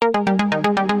Welcome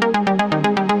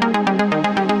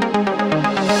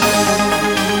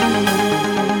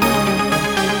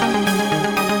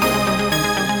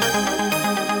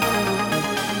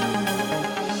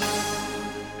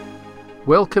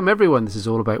everyone, this is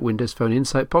All About Windows Phone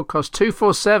Insight podcast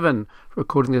 247,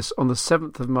 recording this on the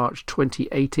 7th of March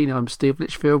 2018. I'm Steve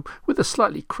Litchfield with a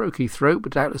slightly croaky throat,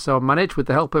 but doubtless I'll manage with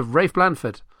the help of Rafe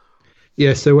Blanford.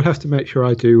 Yes, so we'll have to make sure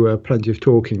I do plenty of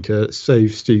talking to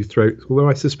save Steve's throat, although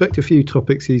I suspect a few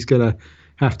topics he's going to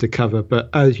have to cover, but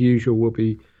as usual we'll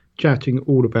be chatting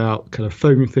all about kind of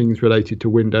phone things related to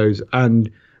Windows and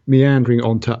meandering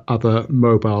onto other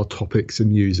mobile topics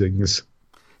and musings.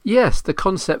 Yes, the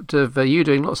concept of you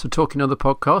doing lots of talking on the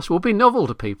podcast will be novel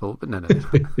to people, but no.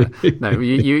 No,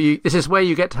 this is where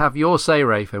you get to have your say,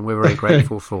 Rafe, and we're very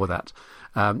grateful for that.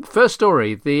 First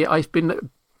story, I've been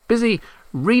busy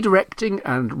redirecting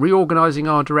and reorganising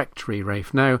our directory,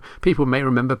 Rafe. Now, people may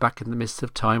remember back in the midst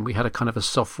of time, we had a kind of a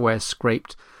software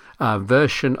scraped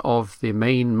version of the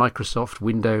main Microsoft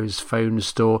Windows Phone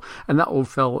store, and that all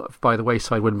fell by the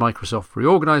wayside when Microsoft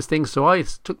reorganised things. So I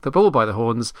took the bull by the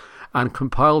horns and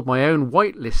compiled my own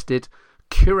whitelisted,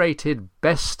 curated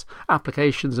best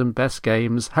applications and best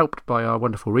games, helped by our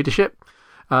wonderful readership.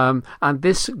 And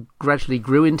this gradually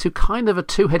grew into kind of a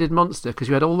two-headed monster, because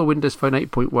you had all the Windows Phone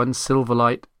 8.1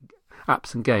 Silverlight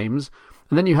apps and games,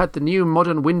 and then you had the new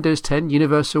modern Windows 10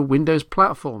 Universal Windows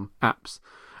Platform apps.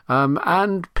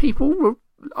 And people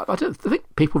I don't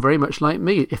think people very much like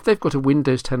me, if they've got a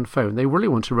Windows 10 phone, they really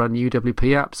want to run UWP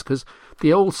apps, because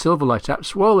the old Silverlight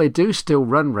apps, while they do still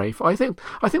run, Rafe, I think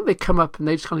they come up and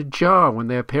they just kind of jar when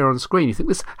they appear on screen. You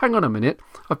think, hang on a minute,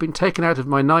 I've been taken out of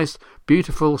my nice,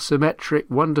 beautiful, symmetric,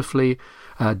 wonderfully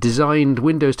designed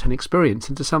Windows 10 experience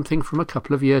into something from a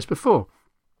couple of years before.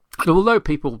 And although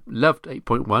people loved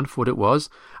 8.1 for what it was,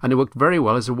 and it worked very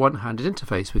well as a one-handed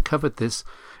interface, we covered this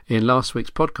in last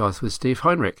week's podcast with Steve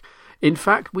Heinrich. In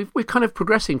fact, we're kind of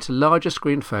progressing to larger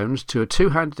screen phones, to a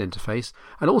two-handed interface,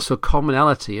 and also a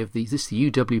commonality of this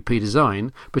UWP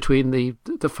design between the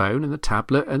phone and the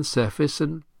tablet and Surface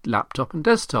and laptop and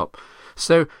desktop.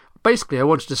 So basically, I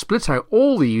wanted to split out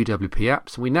all the UWP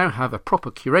apps, and we now have a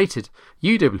proper curated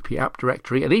UWP app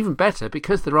directory, and even better,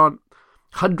 because there aren't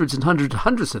hundreds and hundreds and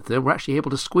hundreds of them, we're actually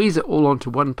able to squeeze it all onto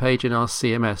one page in our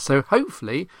CMS. So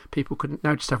hopefully people can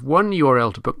now just have one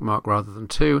URL to bookmark rather than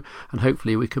two, and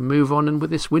hopefully we can move on and with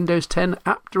this Windows 10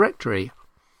 app directory.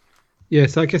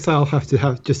 Yes, I guess I'll have to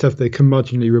have the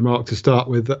curmudgeonly remark to start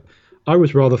with. I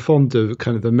was rather fond of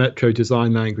kind of the Metro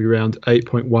design language around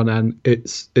 8.1 and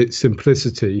its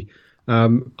simplicity.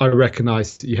 I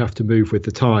recognise that you have to move with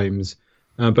the times,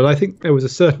 but I think there was a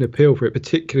certain appeal for it,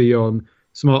 particularly on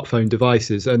smartphone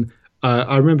devices. And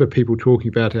I remember people talking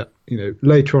about it,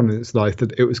 later on in its life,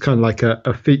 that it was kind of like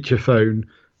a feature phone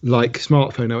like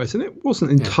smartphone OS, and it wasn't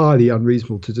entirely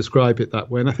unreasonable to describe it that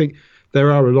way. And I think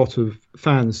there are a lot of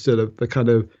fans still of the kind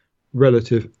of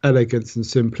relative elegance and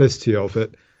simplicity of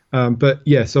it. But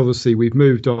yes, obviously we've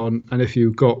moved on, and if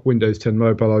you've got Windows 10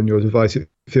 Mobile on your device, it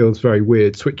feels very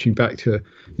weird switching back to,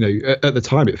 at the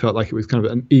time it felt like it was kind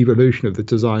of an evolution of the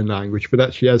design language, but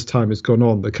actually as time has gone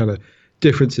on, the kind of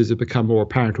differences have become more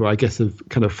apparent, or I guess have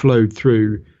kind of flowed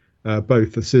through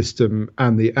both the system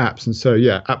and the apps. And so,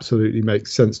 yeah, absolutely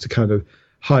makes sense to kind of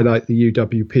highlight the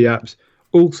UWP apps.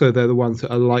 Also, they're the ones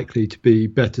that are likely to be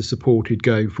better supported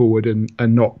going forward and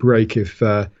not break if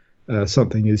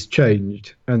something is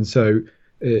changed. And so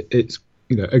it's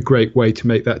a great way to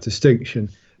make that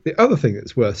distinction. The other thing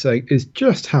that's worth saying is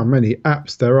just how many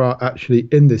apps there are actually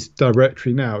in this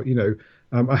directory now.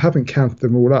 I haven't counted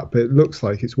them all up, but it looks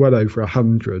like it's well over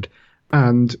 100.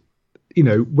 And,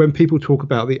 when people talk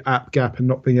about the app gap and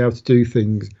not being able to do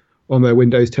things on their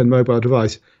Windows 10 mobile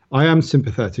device, I am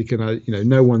sympathetic, and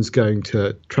no one's going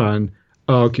to try and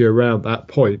argue around that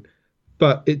point.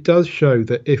 But it does show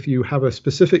that if you have a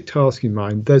specific task in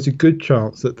mind, there's a good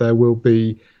chance that there will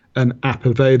be an app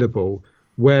available.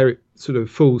 Where it sort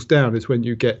of falls down is when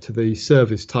you get to the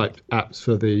service type apps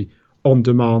for the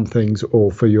on-demand things,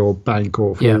 or for your bank,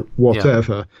 or for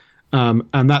whatever.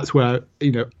 And that's where,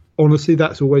 honestly,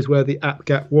 that's always where the app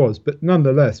gap was. But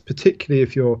nonetheless, particularly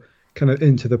if you're kind of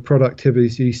into the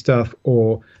productivity stuff,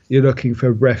 or you're looking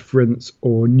for reference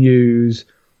or news,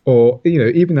 or,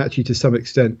 even actually to some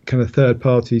extent kind of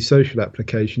third-party social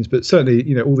applications, but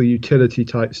certainly, all the utility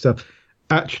type stuff,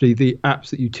 actually the apps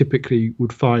that you typically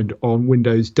would find on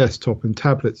Windows desktop and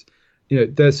tablets,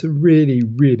 there's some really,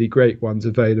 really great ones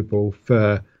available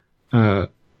for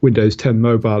Windows 10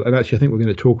 Mobile. And actually, I think we're going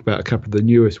to talk about a couple of the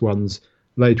newest ones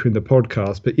later in the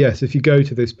podcast. But yes, if you go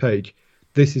to this page,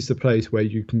 this is the place where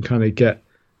you can kind of get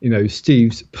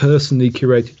Steve's personally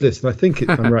curated list. And I think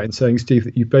I'm right in saying, Steve,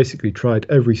 that you basically tried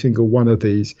every single one of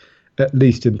these, at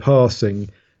least in passing,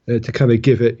 to kind of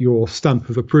give it your stamp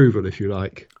of approval, if you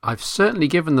like. I've certainly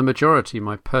given the majority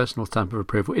my personal stamp of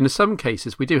approval. In some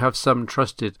cases, we do have some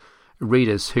trusted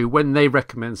readers who, when they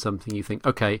recommend something, you think,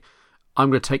 okay, I'm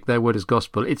going to take their word as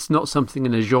gospel. It's not something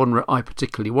in a genre I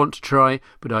particularly want to try,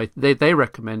 but they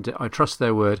recommend it. I trust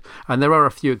their word. And there are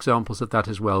a few examples of that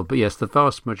as well. But yes, the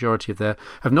vast majority of them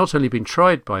have not only been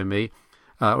tried by me,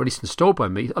 or at least installed by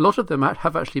me, a lot of them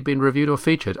have actually been reviewed or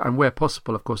featured. And where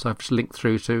possible, of course, I've just linked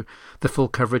through to the full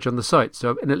coverage on the site.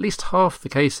 So in at least half the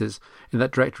cases in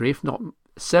that directory, if not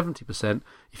 70%,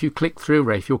 if you click through,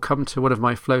 Rafe, you'll come to one of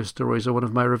my flow stories or one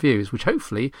of my reviews, which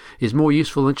hopefully is more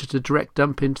useful than just a direct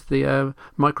dump into the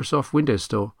Microsoft Windows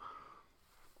Store.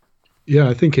 Yeah,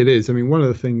 I think it is. I mean, one of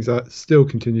the things that still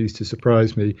continues to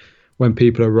surprise me when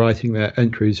people are writing their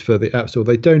entries for the App Store,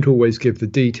 they don't always give the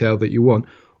detail that you want.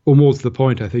 Or more to the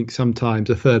point, I think sometimes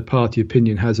a third-party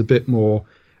opinion has a bit more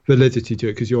validity to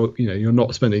it because you're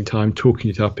not spending time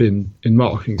talking it up in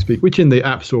marketing speak, which in the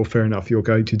App Store, fair enough, you're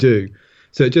going to do.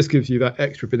 So it just gives you that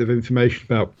extra bit of information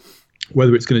about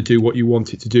whether it's going to do what you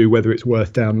want it to do, whether it's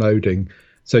worth downloading.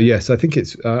 So yes, I think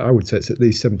I would say it's at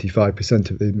least 75%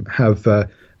 of them have a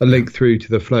link through to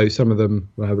the flow. Some of them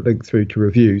will have a link through to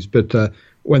reviews. But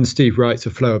when Steve writes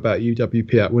a flow about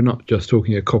UWP app, we're not just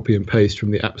talking a copy and paste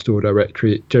from the App Store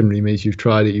directory. It generally means you've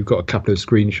tried it, you've got a couple of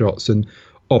screenshots and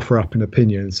offer up an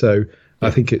opinion. So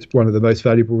I think it's one of the most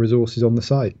valuable resources on the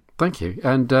site. Thank you.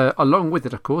 And along with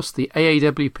it, of course, the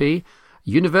AAWP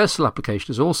Universal application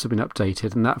has also been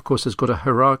updated, and that, of course, has got a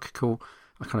hierarchical,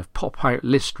 a kind of pop-out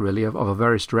list, really, of our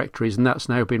various directories, and that's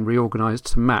now been reorganised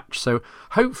to match. So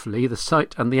hopefully the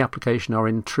site and the application are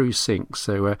in true sync,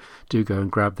 so do go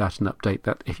and grab that and update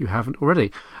that if you haven't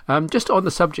already. Just on the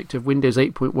subject of Windows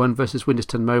 8.1 versus Windows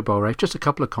 10 Mobile, Rafe, just a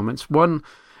couple of comments. One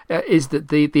is that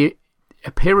the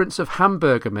appearance of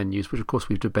hamburger menus, which, of course,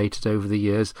 we've debated over the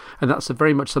years, and that's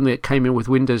very much something that came in with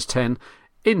Windows 10,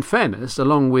 in fairness,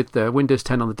 along with Windows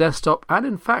 10 on the desktop, and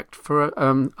in fact for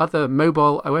other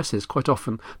mobile OSs, quite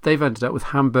often they've ended up with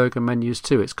hamburger menus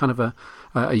too. It's kind of a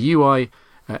UI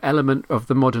element of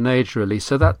the modern age, really.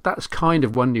 So that's kind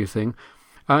of one new thing.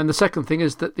 And the second thing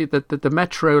is that the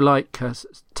Metro-like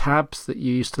tabs that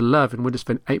you used to love in Windows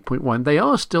 10 8.1, they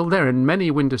are still there in many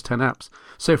Windows 10 apps.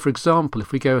 So, for example,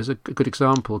 if we go as a good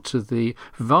example to the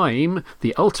Vime,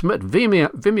 the ultimate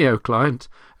Vimeo client,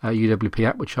 UWP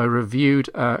app, which I reviewed,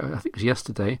 I think it was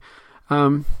yesterday.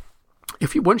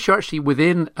 Once you're actually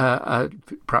within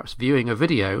perhaps viewing a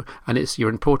video, and you're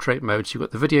in portrait mode, so you've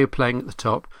got the video playing at the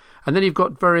top, and then you've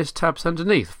got various tabs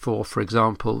underneath for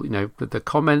example, the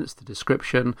comments, the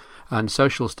description, and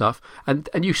social stuff, and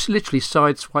you literally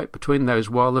side swipe between those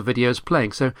while the video is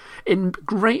playing. So in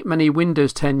great many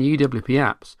Windows 10 UWP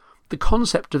apps, the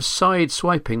concept of side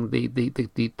swiping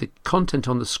the content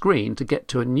on the screen to get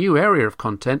to a new area of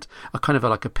content, a kind of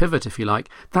like a pivot, if you like,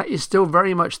 that is still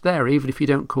very much there, even if you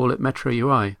don't call it Metro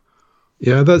UI.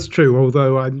 Yeah, that's true.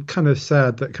 Although I'm kind of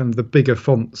sad that kind of the bigger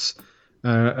fonts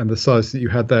and the size that you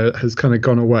had there has kind of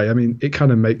gone away. I mean, it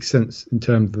kind of makes sense in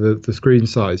terms of the screen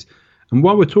size. And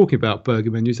while we're talking about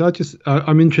burger menus,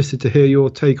 I'm interested to hear your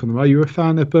take on them. Are you a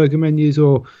fan of burger menus,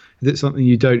 or is it something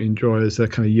you don't enjoy as a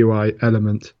kind of UI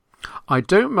element? I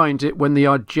don't mind it when they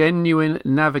are genuine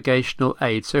navigational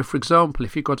aids. So, for example,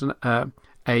 if you've got an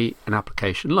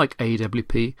application like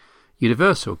AAWP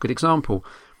Universal, good example,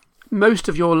 most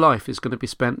of your life is going to be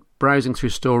spent browsing through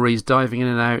stories, diving in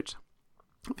and out,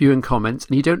 viewing comments,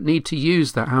 and you don't need to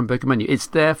use that hamburger menu. It's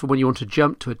there for when you want to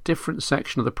jump to a different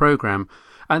section of the program,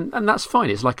 and that's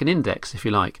fine. It's like an index, if you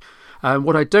like.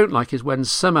 What I don't like is when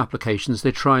some applications,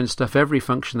 they try and stuff every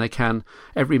function they can,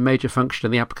 every major function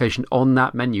in the application on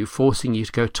that menu, forcing you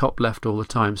to go top left all the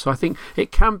time. So I think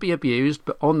it can be abused,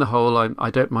 but on the whole, I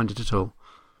don't mind it at all.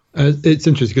 It's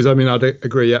interesting because, I mean, I'd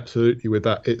agree absolutely with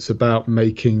that. It's about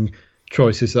making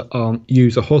choices that aren't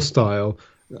user hostile.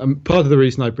 Part of the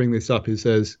reason I bring this up is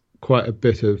there's quite a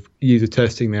bit of user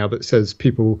testing now that says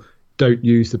people don't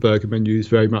use the burger menus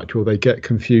very much, or they get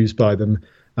confused by them.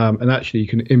 And actually, you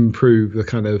can improve the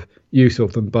kind of use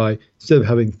of them by, instead of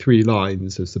having 3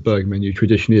 lines, as the burger menu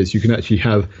tradition is, you can actually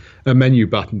have a menu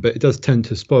button. But it does tend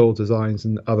to spoil designs,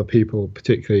 and other people,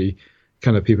 particularly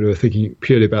kind of people who are thinking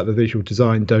purely about the visual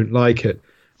design, don't like it.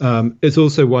 It's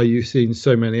also why you've seen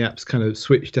so many apps kind of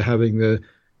switch to having the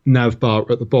nav bar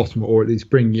at the bottom, or at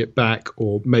least bringing it back,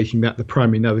 or making that the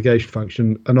primary navigation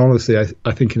function. And honestly,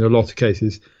 I think in a lot of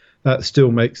cases, that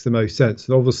still makes the most sense.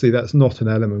 And obviously, that's not an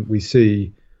element we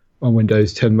see on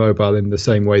Windows 10 Mobile in the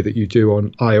same way that you do on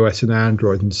iOS and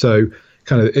Android. And so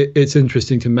kind of it's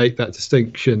interesting to make that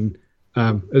distinction,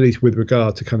 at least with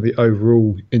regard to kind of the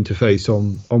overall interface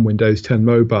on Windows 10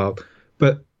 Mobile.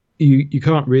 But you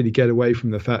can't really get away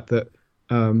from the fact that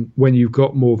when you've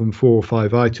got more than 4 or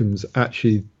 5 items,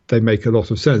 actually they make a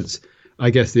lot of sense. I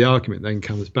guess the argument then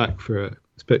comes back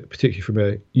particularly from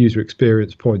a user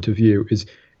experience point of view, is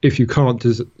if you can't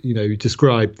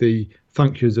describe the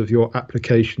functions of your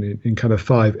application in kind of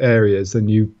 5 areas, then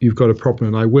you've got a problem.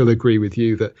 And I will agree with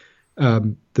you that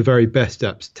the very best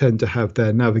apps tend to have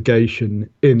their navigation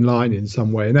in line in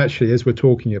some way. And actually, as we're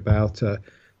talking about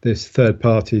this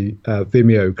third-party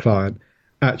Vimeo client,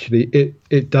 actually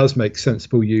it does make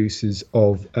sensible uses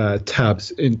of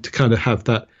tabs to kind of have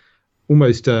that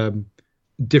almost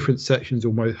different sections,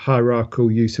 almost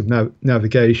hierarchical use of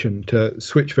navigation to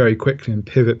switch very quickly and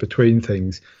pivot between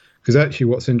things. Because actually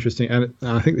what's interesting, and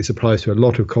I think this applies to a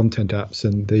lot of content apps,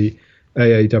 and the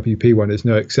AAWP one is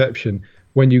no exception,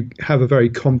 when you have a very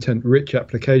content-rich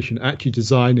application, actually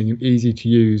designing an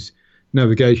easy-to-use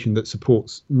navigation that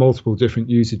supports multiple different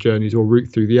user journeys or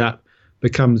route through the app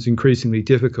becomes increasingly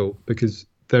difficult, because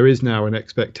there is now an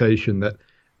expectation that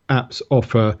apps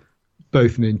offer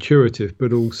both an intuitive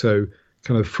but also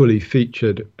kind of fully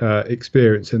featured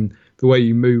experience. And the way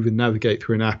you move and navigate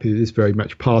through an app is very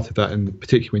much part of that, and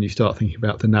particularly when you start thinking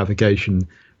about the navigation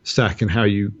stack and how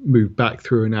you move back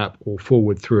through an app or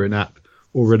forward through an app,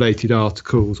 or related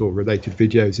articles or related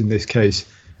videos in this case.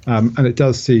 And it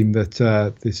does seem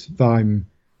that this Vime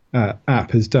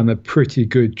app has done a pretty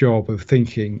good job of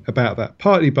thinking about that,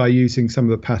 partly by using some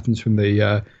of the patterns from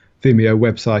the Vimeo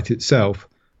website itself.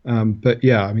 But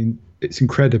yeah, I mean, it's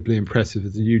incredibly impressive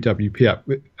as a UWP app,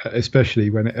 especially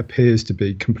when it appears to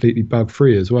be completely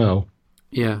bug-free as well.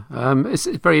 Yeah, it's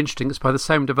very interesting. It's by the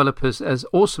same developers as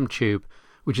AwesomeTube,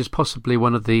 which is possibly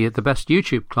one of the best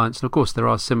YouTube clients. And of course, there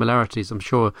are similarities, I'm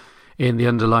sure, in the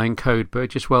underlying code,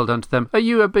 but just well done to them. Are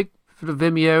you a big sort of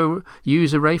Vimeo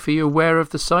user, Rafe? Are you aware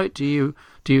of the site? Do you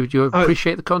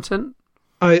appreciate the content?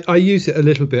 I use it a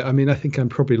little bit. I mean, I think I'm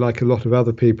probably like a lot of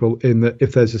other people in that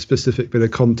if there's a specific bit of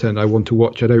content I want to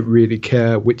watch, I don't really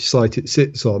care which site it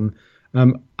sits on.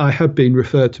 I have been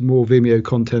referred to more Vimeo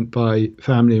content by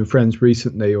family and friends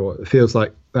recently, or it feels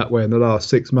like that way in the last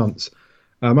 6 months.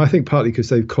 I think partly because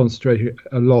they've concentrated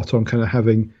a lot on kind of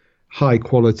having high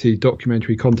quality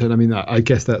documentary content. I mean, I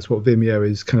guess that's what Vimeo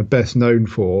is kind of best known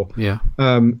for. Yeah.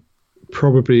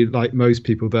 Probably like most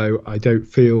people, though, I don't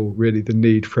feel really the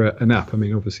need for an app. I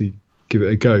mean, obviously, give it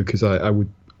a go because I would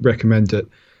recommend it.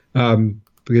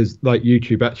 Because like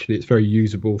YouTube, actually, it's very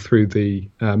usable through the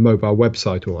mobile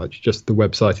website, or actually just the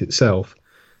website itself.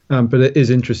 But it is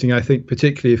interesting, I think,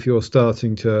 particularly if you're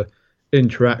starting to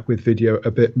interact with video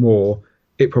a bit more,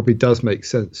 it probably does make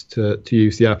sense to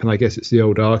use the app. And I guess it's the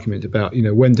old argument about,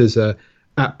 when does a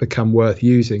app become worth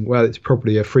using? Well, it's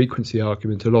probably a frequency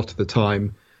argument a lot of the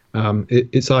time.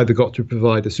 It's either got to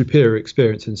provide a superior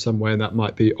experience in some way, and that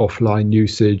might be offline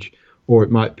usage, or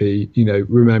it might be,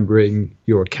 remembering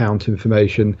your account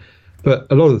information. But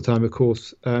a lot of the time, of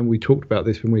course, we talked about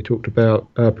this when we talked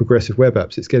about progressive web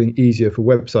apps. It's getting easier for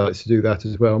websites to do that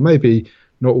as well. Maybe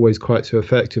not always quite so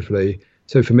effectively.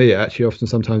 So for me, it actually often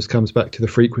sometimes comes back to the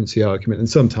frequency argument. And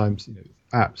sometimes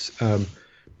apps,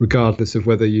 regardless of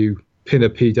whether you pin a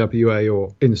PWA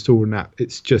or install an app,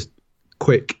 it's just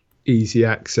quick, easy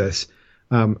access.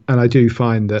 And I do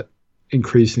find that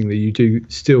increasingly you do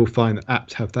still find that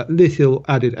apps have that little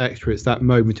added extra. It's that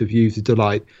moment of user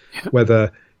delight,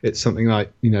 whether it's something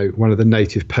like, one of the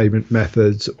native payment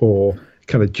methods, or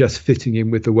kind of just fitting in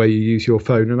with the way you use your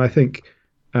phone. And I think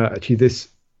actually this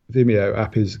Vimeo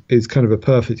app is kind of a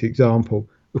perfect example.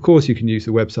 Of course, you can use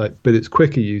the website, but it's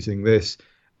quicker using this,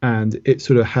 and it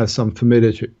sort of has some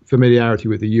familiarity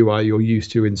with the UI you're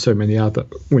used to in so many other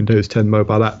Windows 10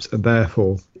 mobile apps, and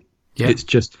therefore it's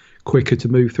just quicker to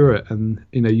move through it. And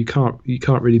you can't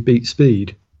really beat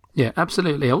speed. Yeah,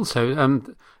 absolutely. Also,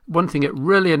 one thing that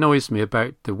really annoys me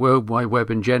about the World Wide Web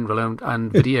in general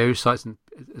and video sites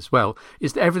as well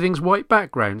is that everything's white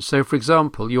background. So, for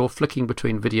example, you're flicking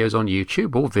between videos on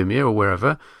YouTube or Vimeo or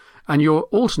wherever, and you're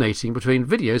alternating between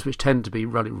videos which tend to be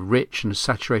really rich and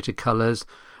saturated colours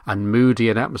and moody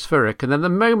and atmospheric, and then the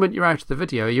moment you're out of the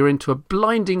video, you're into a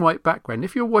blinding white background.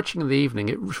 If you're watching in the evening,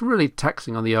 it's really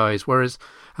taxing on the eyes, whereas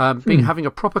having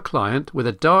a proper client with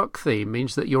a dark theme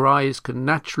means that your eyes can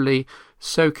naturally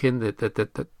soak in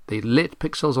the lit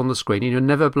pixels on the screen, and you're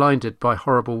never blinded by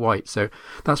horrible white. So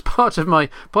that's part of my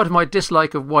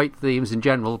dislike of white themes in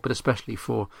general, but especially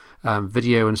for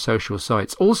video and social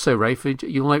sites. Also, Rafe,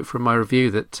 you'll note from my review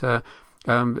that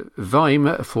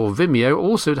Vime for Vimeo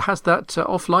also has that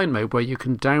offline mode where you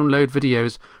can download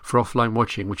videos for offline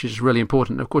watching, which is really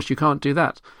important. Of course, you can't do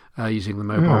that using the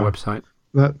mobile website.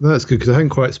 That's good, because I hadn't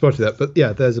quite spotted that. But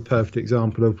yeah, there's a perfect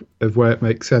example of where it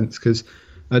makes sense, because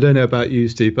I don't know about you,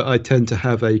 Steve, but I tend to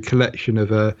have a collection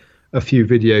of a few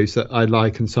videos that I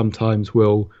like and sometimes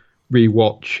will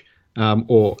rewatch,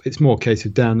 or it's more a case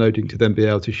of downloading to then be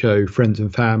able to show friends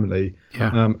and family.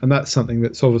 And that's something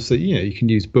that's obviously, you can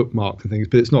use bookmarks and things,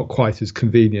 but it's not quite as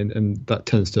convenient, and that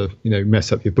tends to,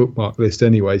 mess up your bookmark list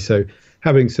anyway. So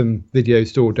having some videos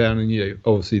stored down, and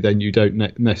obviously then you don't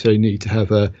necessarily need to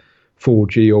have a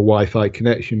 4G or Wi-Fi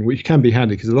connection, which can be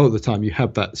handy, because a lot of the time you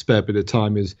have that spare bit of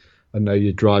time as, I know,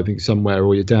 you're driving somewhere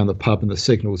or you're down the pub and the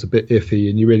signal's a bit iffy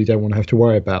and you really don't want to have to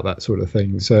worry about that sort of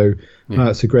thing. So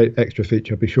it's a great extra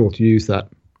feature. I'll be sure to use that.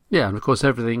 Yeah, and of course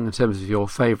everything in terms of your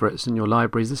favourites and your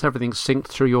libraries, everything's synced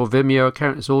through your Vimeo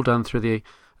account. It's all done through the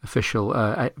official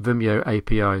Vimeo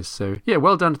APIs. So yeah,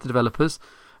 well done to the developers.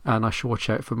 And I shall watch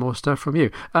out for more stuff from you.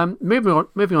 Moving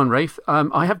on, Rafe.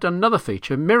 I have done another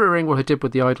feature mirroring what I did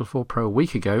with the Idol 4 Pro a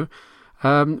week ago.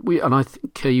 And I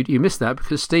think you missed that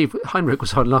because Steve Heinrich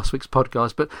was on last week's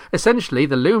podcast. But essentially,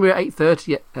 the Lumia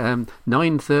 830,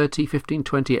 930,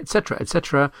 1520,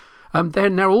 etc., they're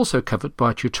now also covered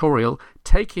by a tutorial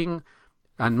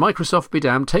and Microsoft be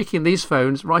damned, taking these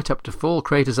phones right up to full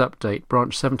Creators Update,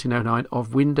 branch 1709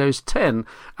 of Windows 10.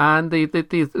 And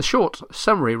the short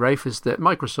summary, Rafe, is that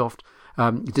Microsoft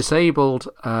disabled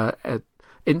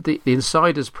in the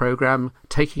Insiders program,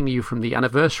 taking you from the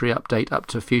anniversary update up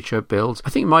to future builds. I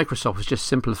think Microsoft was just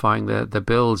simplifying the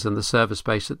builds and the server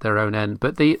space at their own end.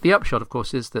 But the upshot, of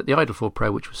course, is that the Idol 4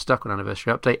 Pro, which was stuck on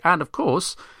anniversary update, and of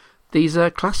course, these are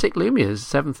classic Lumias,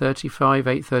 735,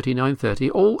 830, 930,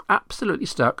 all absolutely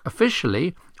stuck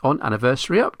officially on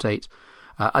anniversary update.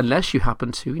 Unless you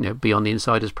happen to, be on the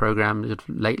Insiders program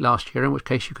late last year, in which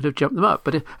case you could have jumped them up.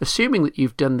 But assuming that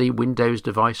you've done the Windows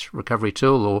device recovery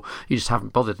tool, or you just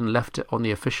haven't bothered and left it on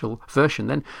the official version,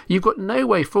 then you've got no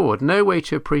way forward, no way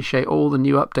to appreciate all the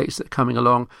new updates that are coming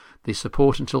along, the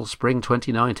support until spring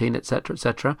 2019,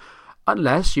 etc.,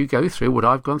 unless you go through what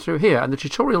I've gone through here. And the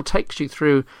tutorial takes you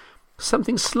through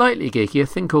something slightly geeky, a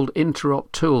thing called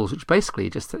Interop Tools, which basically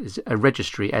just is a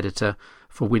registry editor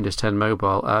for Windows 10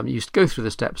 Mobile. You go through the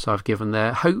steps I've given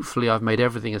there. Hopefully I've made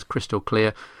everything as crystal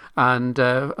clear. And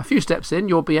a few steps in,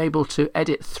 you'll be able to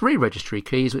edit 3 registry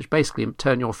keys, which basically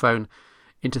turn your phone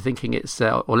into thinking it's,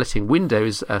 or letting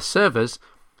Windows servers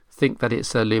think that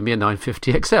it's a Lumia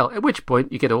 950 XL, at which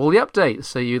point you get all the updates.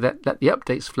 So you let the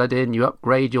updates flood in, you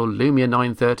upgrade your Lumia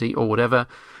 930 or whatever,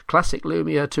 classic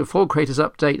Lumia to full Creators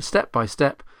Update step by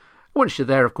step. Once you're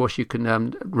there, of course, you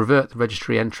can revert the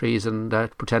registry entries and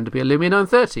pretend to be a Lumia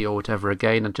 930 or whatever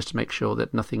again, and just to make sure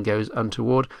that nothing goes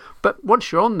untoward. But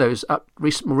once you're on those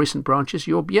more recent branches,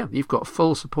 you've got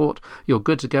full support. You're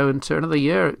good to go into another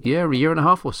year and a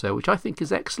half or so, which I think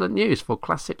is excellent news for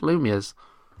classic Lumias.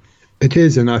 It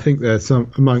is, and I think they're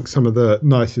amongst some of the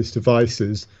nicest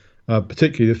devices,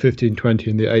 particularly the 1520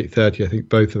 and the 830. I think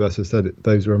both of us have said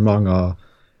those are among our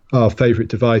favourite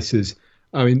devices.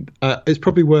 I mean, it's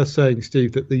probably worth saying,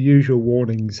 Steve, that the usual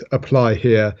warnings apply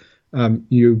here.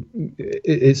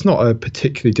 It's not a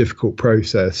particularly difficult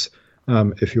process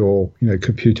if you're,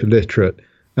 computer literate.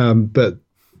 But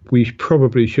we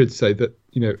probably should say that,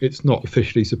 it's not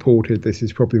officially supported. This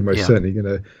is probably most certainly going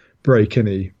to break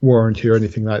any warranty or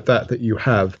anything like that you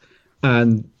have.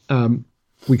 And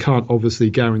we can't obviously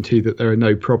guarantee that there are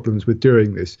no problems with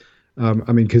doing this.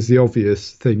 Because the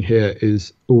obvious thing here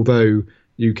is, although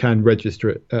you can register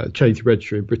it, change the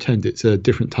registry and pretend it's a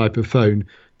different type of phone,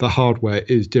 the hardware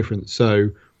is different.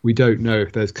 So we don't know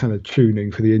if there's kind of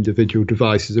tuning for the individual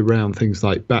devices around things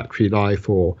like battery life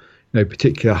or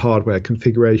particular hardware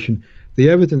configuration.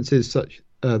 The evidence is such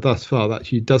thus far that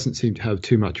actually doesn't seem to have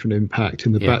too much of an impact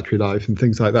in the battery life, and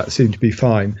things like that seem to be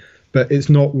fine. But it's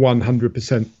not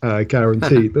 100%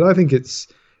 guaranteed. But I think it's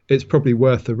probably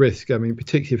worth the risk. I mean,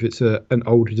 particularly if it's an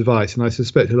older device, and I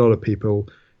suspect a lot of people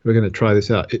who are going to try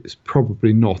this out, it's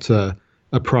probably not a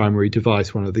primary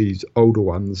device, one of these older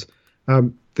ones.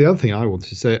 The other thing I want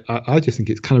to say, I just think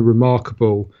it's kind of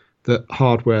remarkable that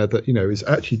hardware that, is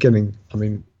actually getting,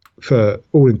 for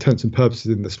all intents and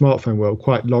purposes in the smartphone world,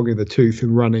 quite long in the tooth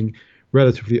and running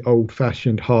relatively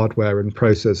old-fashioned hardware and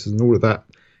processors and all of that,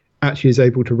 actually is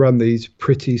able to run these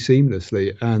pretty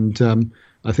seamlessly. And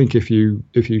I think if you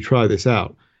try this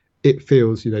out, it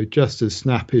feels, just as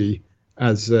snappy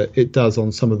as it does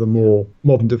on some of the more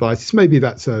modern devices. Maybe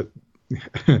that's a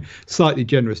slightly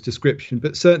generous description,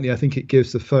 but certainly I think it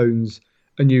gives the phones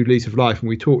a new lease of life. And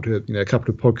we talked a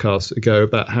couple of podcasts ago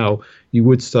about how you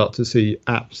would start to see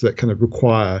apps that kind of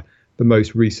require the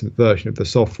most recent version of the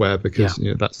software because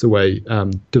that's the way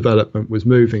development was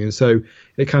moving. And so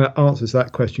it kind of answers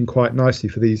that question quite nicely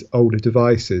for these older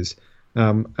devices.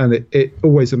 And it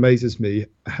always amazes me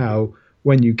how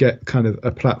when you get kind of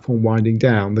a platform winding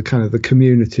down, the kind of the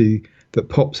community that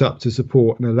pops up to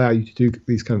support and allow you to do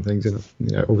these kind of things. And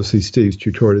obviously Steve's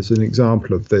tutorial is an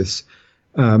example of this.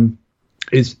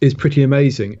 Is pretty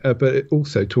amazing, but it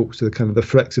also talks to the kind of the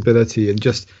flexibility and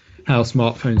just how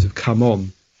smartphones have come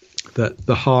on. That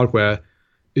the hardware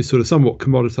is sort of somewhat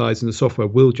commoditized and the software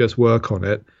will just work on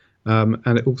it. And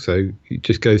it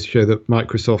just goes to show that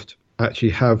Microsoft actually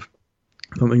have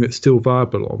something that's still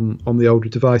viable on the older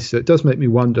devices. So it does make me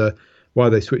wonder why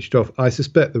they switched off. I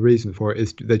suspect the reason for it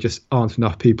is there just aren't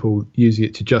enough people using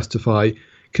it to justify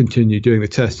continue doing the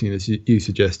testing. As you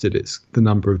suggested, it's the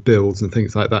number of builds and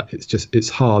things like that. It's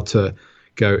hard to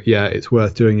go, it's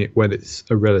worth doing it when it's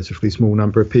a relatively small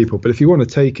number of people. But if you want to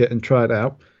take it and try it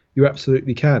out, you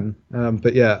absolutely can.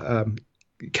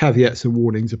 Caveats and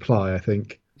warnings apply, I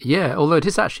think. Yeah, although it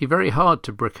is actually very hard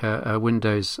to brick a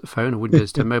Windows phone, a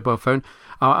Windows 10 mobile phone.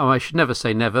 I should never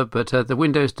say never, but the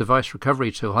Windows Device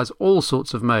Recovery tool has all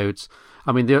sorts of modes.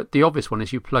 I mean, the obvious one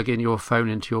is you plug in your phone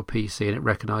into your PC and it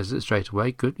recognises it straight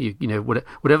away. Good,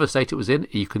 whatever state it was in,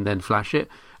 you can then flash it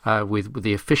with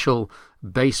the official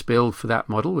base build for that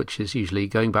model, which is usually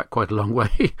going back quite a long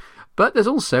way. But there's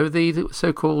also the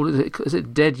so-called is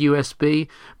it dead USB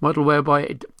model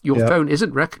whereby your phone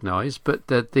isn't recognised, but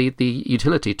the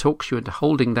utility talks you into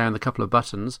holding down the couple of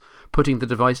buttons, putting the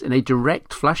device in a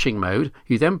direct flashing mode.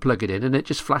 You then plug it in and it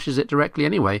just flashes it directly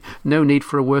anyway. No need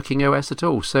for a working OS at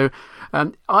all. So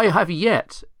I have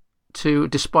yet to,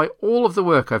 despite all of the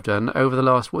work I've done over the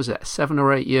last, 7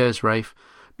 or 8 years, Rafe,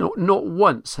 not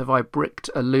once have I bricked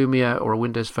a Lumia or a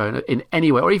Windows phone in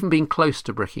any way, or even been close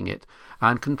to bricking it.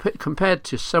 And compared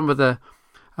to some of the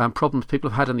problems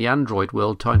people have had in the Android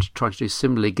world trying to do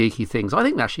similarly geeky things, I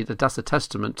think actually that's a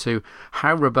testament to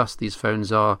how robust these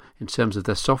phones are in terms of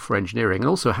their software engineering, and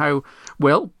also how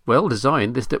well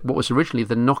designed what was originally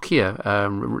the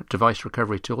Nokia device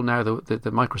recovery tool, now the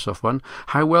Microsoft one,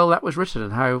 how well that was written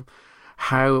and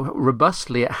how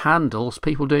robustly it handles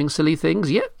people doing silly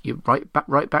things. Yet you're right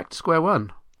back to square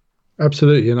one.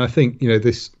 Absolutely, and I think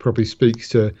this probably speaks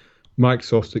to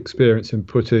Microsoft's experience in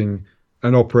putting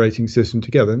an operating system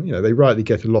together. And, they rightly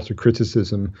get a lot of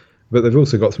criticism, but they've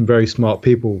also got some very smart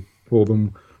people for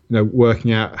them,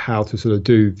 working out how to sort of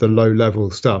do the low level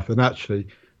stuff. And actually,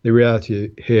 the reality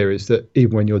here is that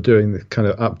even when you're doing the kind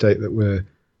of update that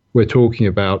we're talking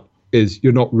about, is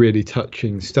you're not really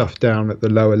touching stuff down at the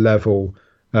lower level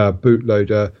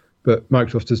bootloader. But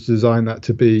Microsoft has designed that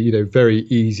to be, very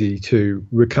easy to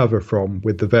recover from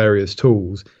with the various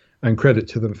tools. And credit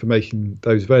to them for making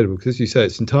those available. Because as you say,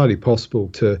 it's entirely possible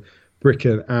to brick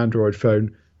an Android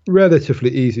phone relatively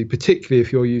easy, particularly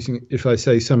if you're using, if I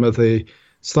say, some of the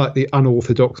slightly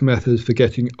unorthodox methods for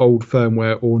getting old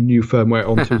firmware or new firmware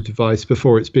onto a device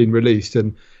before it's been released.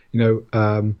 And,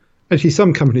 actually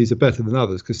some companies are better than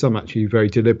others because some actually very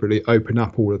deliberately open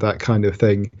up all of that kind of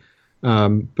thing.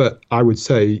 But I would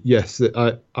say, yes,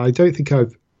 that I don't think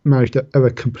I've managed to ever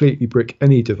completely brick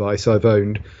any device I've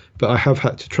owned, but I have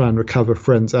had to try and recover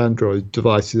friends' Android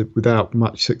devices without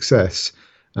much success.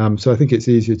 So I think it's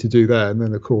easier to do there. And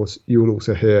then, of course, you will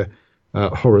also hear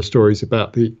horror stories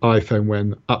about the iPhone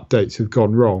when updates have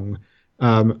gone wrong.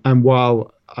 And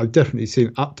while I've definitely seen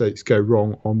updates go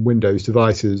wrong on Windows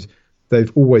devices,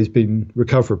 they've always been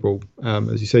recoverable,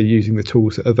 as you say, using the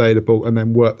tools that are available and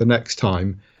then work the next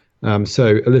time.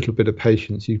 So a little bit of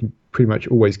patience, you can pretty much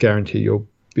always guarantee you'll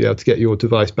be able to get your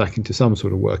device back into some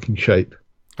sort of working shape.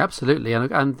 Absolutely,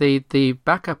 and the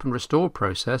backup and restore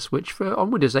process, which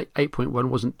on Windows 8.1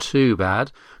 wasn't too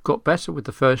bad, got better with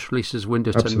the first releases of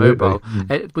Windows 10 Mobile.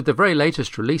 With the very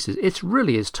latest releases, it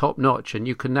really is top notch, and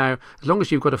you can now, as long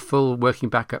as you've got a full working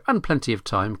backup and plenty of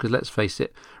time, because let's face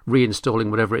it,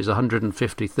 reinstalling whatever it is,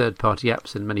 150 third-party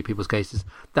apps in many people's cases,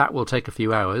 that will take a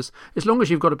few hours. As long as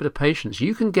you've got a bit of patience,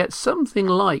 you can get something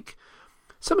like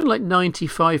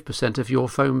 95% of your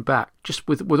phone back, just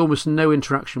with almost no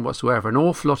interaction whatsoever. An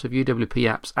awful lot of UWP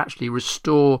apps actually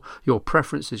restore your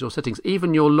preferences, your settings,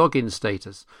 even your login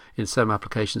status in some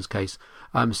applications case.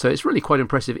 So it's really quite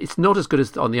impressive. It's not as good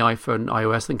as on the iPhone,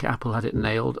 iOS. I think Apple had it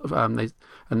nailed, and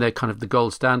they're kind of the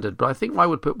gold standard. But I think I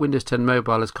would put Windows 10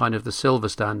 Mobile as kind of the silver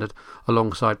standard,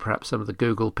 alongside perhaps some of the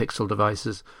Google Pixel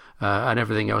devices and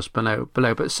everything else below.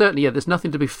 But certainly, there's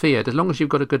nothing to be feared. As long as you've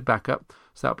got a good backup,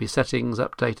 So that'll be settings,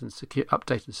 update and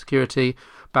security,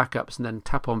 backups, and then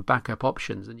tap on backup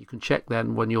options, and you can check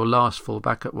then when your last full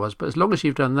backup was. But as long as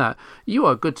you've done that, you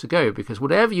are good to go, because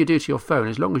whatever you do to your phone,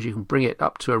 as long as you can bring it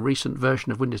up to a recent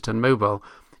version of Windows 10 Mobile,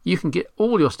 you can get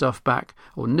all your stuff back,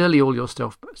 or nearly all your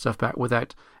stuff back,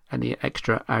 without any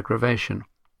extra aggravation.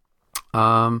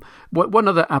 One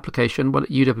other application,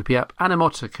 UWP app,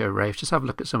 Animotica, Rafe. Just have a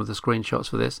look at some of the screenshots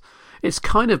for this. It's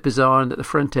kind of bizarre in that the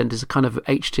front end is a kind of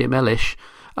HTML-ish,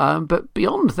 but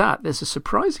beyond that, there's a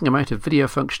surprising amount of video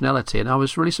functionality, and I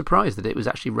was really surprised that it was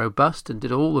actually robust and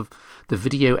did all of the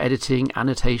video editing,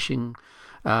 annotation,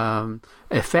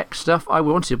 effect stuff I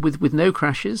wanted with no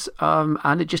crashes,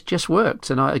 and it just worked.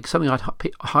 And something I'd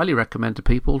highly recommend to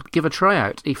people give a try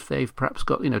out if they've perhaps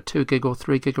got 2 gig or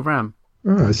 3 gig of RAM.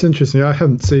 Oh, it's interesting. I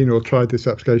haven't seen or tried this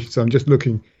application, so I'm just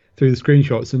looking through the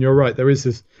screenshots, and you're right, there is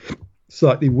this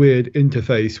slightly weird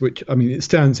interface, which, I mean, it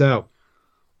stands out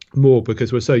more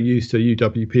because we're so used to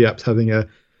UWP apps having a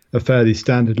fairly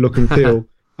standard look and feel.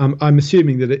 I'm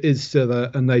assuming that it is still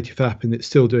a native app, and it's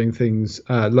still doing things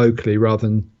locally rather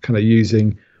than kind of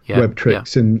using web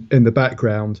tricks in the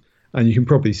background. And you can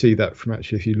probably see that from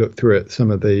actually, if you look through it,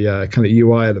 some of the kind of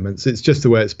UI elements. It's just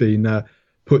the way it's been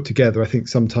put together. I think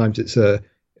sometimes it's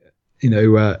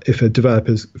if a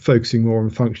developer's focusing more on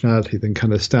functionality than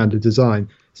kind of standard design,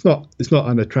 it's not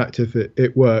unattractive.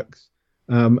 It works.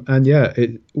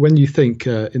 When you think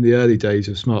in the early days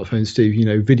of smartphones,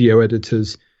 Steve, video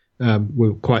editors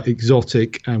were quite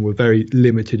exotic and were very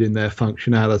limited in their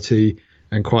functionality,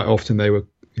 and quite often they were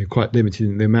quite limited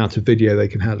in the amount of video they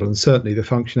can handle, and certainly the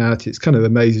functionality. It's kind of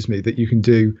amazes me that you can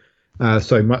do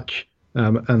so much,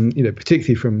 and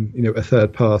particularly from a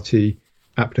third-party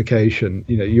application.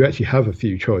 You actually have a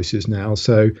few choices now,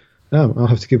 so I'll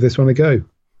have to give this one a go.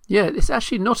 Yeah, it's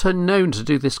actually not unknown to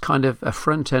do this kind of a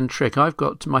front-end trick. I've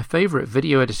got my favourite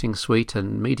video editing suite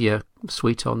and media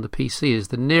suite on the PC is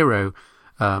the Nero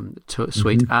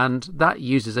suite, and that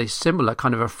uses a similar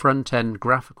kind of a front-end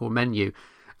graphical menu,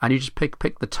 and you just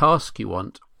pick the task you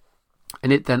want,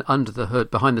 and it then under the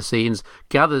hood, behind the scenes,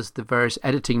 gathers the various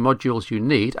editing modules you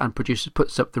need and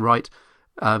puts up the right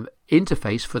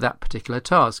interface for that particular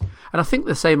task. And I think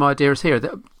the same idea is here.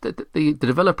 The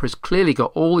developer has clearly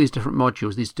got all these different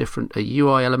modules, these different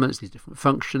UI elements, these different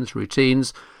functions,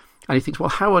 routines, and he thinks, well,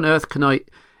 how on earth can I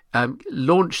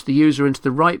launch the user into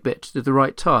the right bit to do the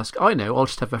right task? I know, I'll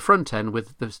just have a front end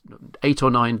with the 8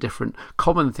 or 9 different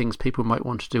common things people might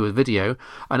want to do with video,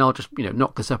 and I'll just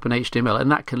knock this up in HTML,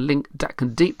 and that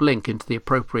can deep link into the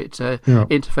appropriate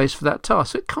interface for that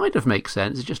task. So it kind of makes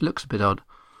sense. It just looks a bit odd.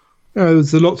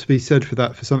 There's a lot to be said for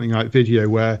that, for something like video,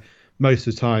 where most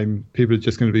of the time people are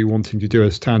just going to be wanting to do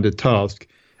a standard task.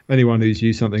 Anyone who's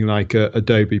used something like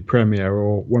Adobe Premiere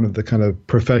or one of the kind of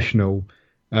professional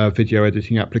video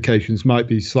editing applications might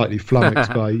be slightly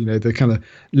flummoxed by the kind of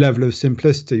level of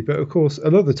simplicity. But of course, a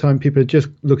lot of the time people are just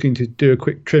looking to do a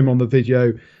quick trim on the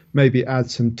video, maybe add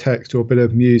some text or a bit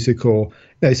of music, or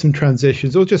some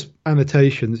transitions or just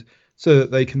annotations, so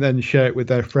that they can then share it with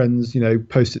their friends,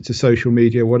 post it to social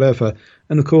media, whatever.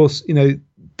 And of course,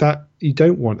 that you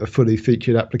don't want a fully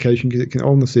featured application,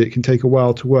 because it can take a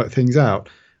while to work things out.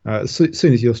 As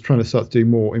soon as you're trying to start to do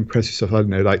more impressive stuff, I don't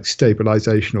know, like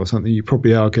stabilization or something, you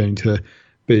probably are going to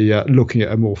be looking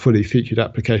at a more fully featured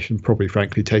application, probably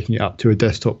frankly taking it up to a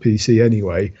desktop PC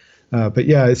anyway. But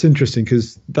yeah, it's interesting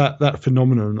because that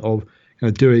phenomenon of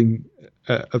doing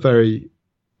a very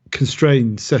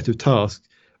constrained set of tasks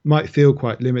might feel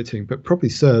quite limiting, but probably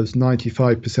serves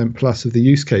 95% plus of the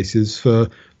use cases for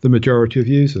the majority of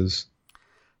users.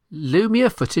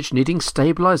 Lumia footage needing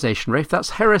stabilization, Rafe, that's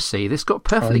heresy. This got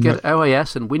perfectly good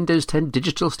OAS and Windows 10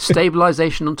 digital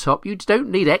stabilization on top. You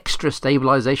don't need extra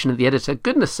stabilization in the editor,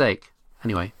 goodness sake.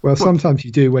 Anyway. Well, sometimes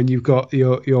you do when you've got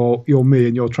your me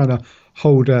and you're trying to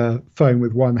hold a phone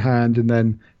with one hand, and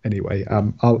then anyway,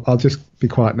 I'll just be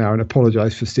quiet now and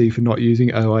apologise for Steve for not using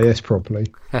OIS properly.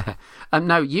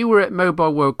 Now, you were at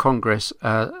Mobile World Congress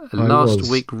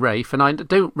last week, Rafe, and I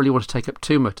don't really want to take up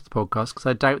too much of the podcast because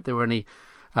I doubt there were any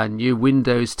new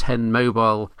Windows 10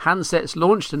 mobile handsets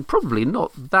launched, and probably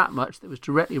not that much that was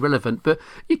directly relevant. But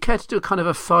you care to do a kind of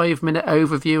a 5-minute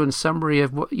overview and summary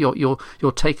of what your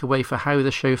takeaway for how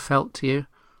the show felt to you?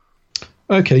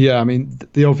 Okay, yeah. I mean,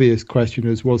 the obvious question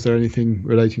is, was there anything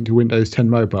relating to Windows 10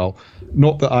 Mobile?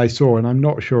 Not that I saw, and I'm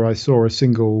not sure I saw a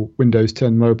single Windows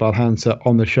 10 mobile handset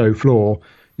on the show floor.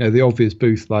 The obvious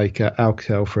booth like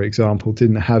Alcatel, for example,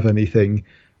 didn't have anything,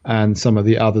 and some of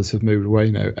the others have moved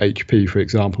away. HP, for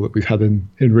example, that we've had in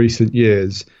recent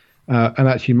years. And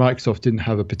actually, Microsoft didn't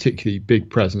have a particularly big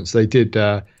presence. They did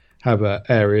have an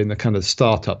area in the kind of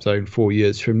startup zone 4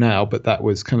 years from now, but that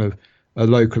was kind of a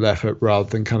local effort rather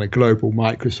than kind of global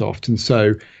Microsoft. And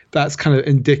so that's kind of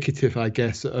indicative, I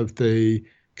guess, of the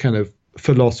kind of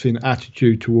philosophy and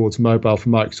attitude towards mobile for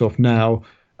Microsoft now.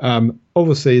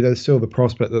 Obviously, there's still the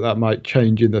prospect that might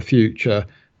change in the future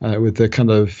with the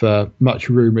kind of much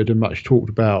rumored and much talked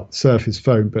about Surface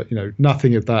phone, but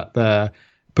nothing of that there.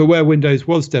 But where Windows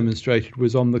was demonstrated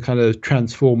was on the kind of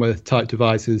transformer type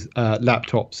devices,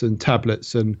 laptops and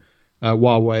tablets, and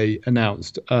Huawei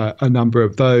announced a number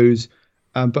of those.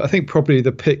 But I think probably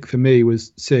the pick for me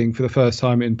was seeing for the first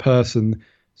time in person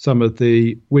some of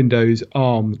the Windows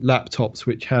ARM laptops,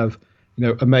 which have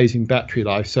amazing battery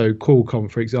life. So Qualcomm,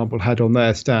 for example, had on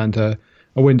their stand a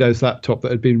Windows laptop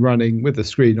that had been running with the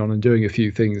screen on and doing a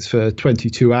few things for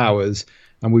 22 hours.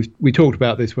 And we talked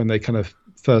about this when they kind of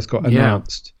first got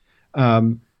announced.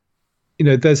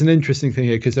 There's an interesting thing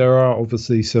here because there are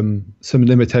obviously some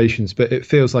limitations, but it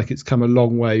feels like it's come a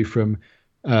long way from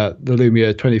the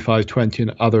Lumia 2520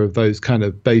 and other of those kind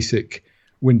of basic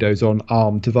Windows on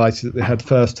ARM devices that they had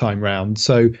first time round.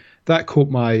 So that caught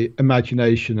my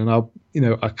imagination, and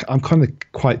I'm kind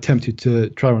of quite tempted to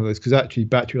try one of those because actually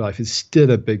battery life is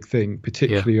still a big thing,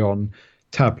 particularly on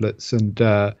tablets and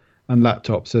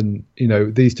laptops. And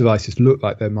these devices look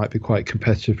like they might be quite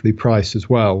competitively priced as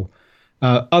well.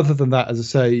 Other than that, as I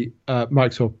say,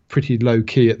 Microsoft pretty low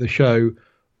key at the show.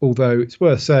 Although it's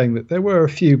worth saying that there were a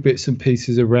few bits and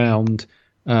pieces around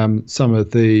some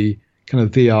of the kind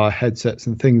of VR headsets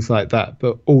and things like that.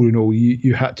 But all in all,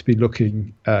 you had to be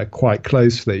looking quite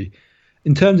closely.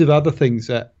 In terms of other things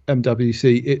at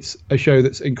MWC, it's a show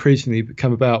that's increasingly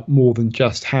become about more than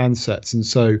just handsets. And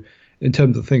so in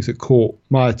terms of things that caught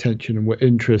my attention and were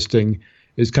interesting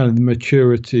is kind of the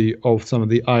maturity of some of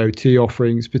the IoT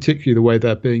offerings, particularly the way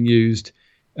they're being used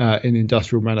in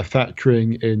industrial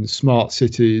manufacturing, in smart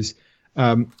cities.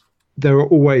 There are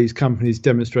always companies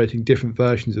demonstrating different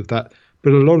versions of that.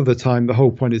 But a lot of the time, the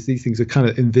whole point is these things are kind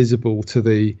of invisible to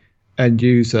the end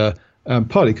user,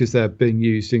 partly because they're being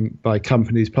used by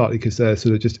companies, partly because they're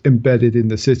sort of just embedded in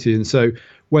the city. And so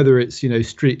whether it's,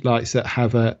 street lights that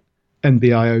have a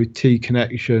NB-IoT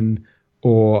connection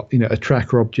or, a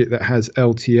tracker object that has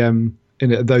LTM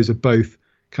in it, those are both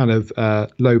kind of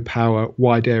low power,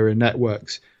 wide area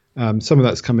networks. Some of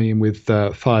that's coming in with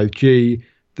 5G.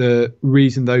 The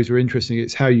reason those are interesting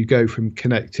is how you go from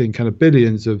connecting kind of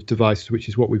billions of devices, which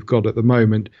is what we've got at the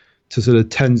moment, to sort of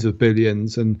tens of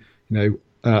billions. And,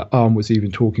 ARM was even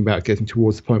talking about getting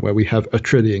towards the point where we have 1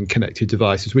 trillion connected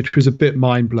devices, which was a bit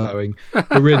mind blowing.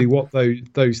 But really what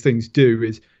those things do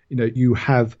is, you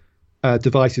have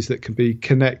devices that can be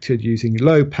connected using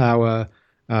low power,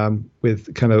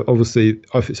 with kind of, obviously,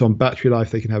 if it's on battery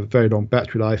life, they can have a very long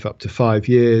battery life, up to 5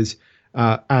 years,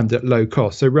 and at low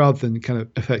cost. So rather than kind of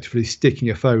effectively sticking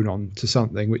a phone on to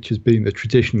something, which has been the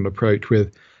traditional approach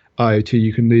with IoT,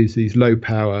 you can use these low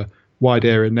power, wide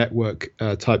area network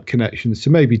type connections to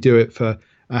maybe do it for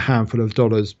a handful of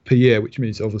dollars per year, which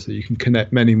means obviously you can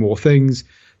connect many more things.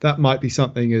 That might be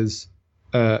something as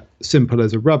simple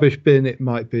as a rubbish bin. It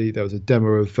might be, there was a demo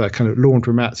of kind of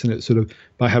laundromats, and it's sort of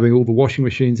by having all the washing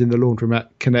machines in the laundromat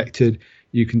connected,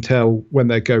 you can tell when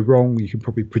they go wrong. You can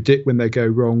probably predict when they go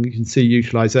wrong. You can see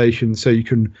utilization, so you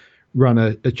can run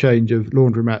a change of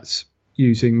laundromats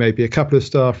using maybe a couple of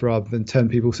staff rather than 10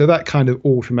 people. So that kind of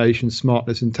automation,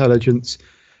 smartness, intelligence.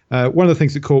 One of the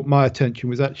things that caught my attention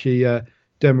was actually a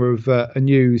demo of a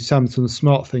new Samsung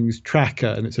SmartThings tracker,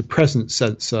 and it's a presence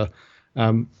sensor.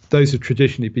 Those have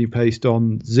traditionally been based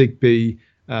on Zigbee,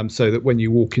 so that when you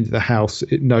walk into the house,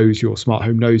 it knows your smart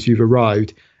home knows you've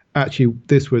arrived. Actually,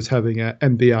 this was having a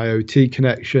NB-IoT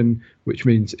connection, which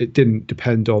means it didn't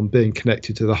depend on being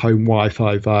connected to the home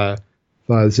Wi-Fi via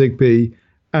Zigbee.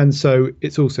 And so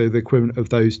it's also the equivalent of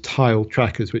those Tile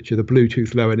trackers, which are the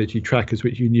Bluetooth low energy trackers,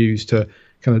 which you can use to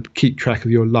kind of keep track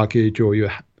of your luggage or your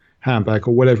handbag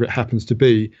or whatever it happens to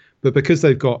be. But because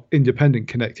they've got independent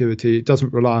connectivity, it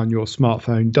doesn't rely on your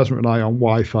smartphone, doesn't rely on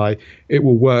Wi-Fi. It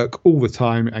will work all the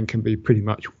time and can be pretty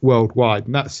much worldwide.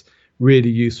 And that's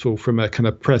really useful from a kind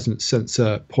of presence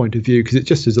sensor point of view, because it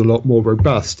just is a lot more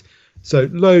robust. So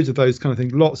loads of those kind of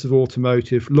things, lots of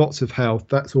automotive, lots of health,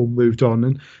 that's all moved on.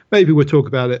 And maybe we'll talk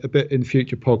about it a bit in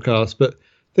future podcasts. But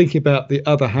thinking about the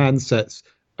other handsets,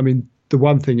 I mean, the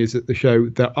one thing is at the show,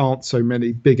 there aren't so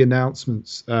many big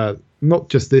announcements, not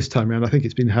just this time around. I think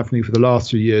it's been happening for the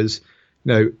last few years.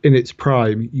 In its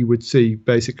prime, you would see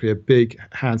basically a big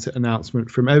handset announcement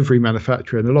from every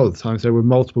manufacturer. And a lot of the times there were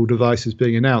multiple devices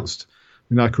being announced.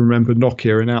 I mean, I can remember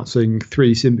Nokia announcing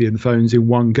 3 Symbian phones in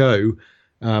one go.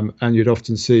 And you'd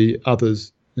often see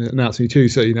others announcing too.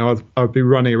 So, I'd be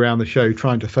running around the show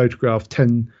trying to photograph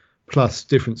 10 plus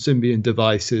different Symbian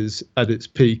devices at its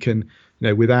peak. And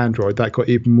with Android, that got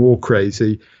even more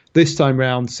crazy. This time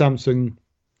round, Samsung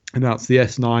announced the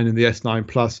S9 and the S9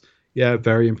 Plus. Yeah,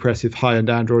 very impressive high-end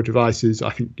Android devices. I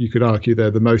think you could argue they're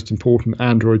the most important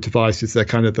Android devices. They're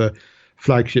kind of the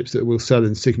flagships that will sell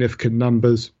in significant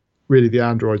numbers. Really, the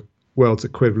Android world's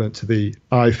equivalent to the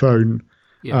iPhone.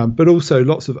 Yeah. But also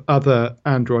lots of other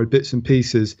Android bits and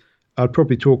pieces. I'd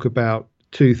probably talk about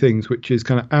two things, which is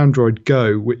kind of Android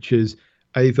Go, which is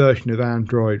a version of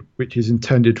Android which is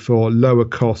intended for lower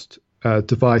cost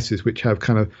devices which have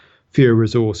kind of fewer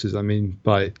resources. I mean,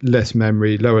 by less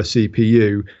memory, lower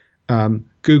CPU.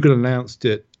 Google announced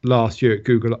it last year at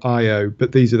Google I/O,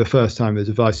 but these are the first time the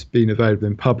device has been available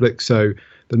in public. So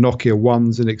the Nokia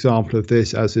One's an example of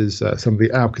this, as is some of the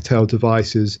Alcatel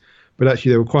devices. But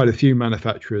actually, there were quite a few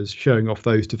manufacturers showing off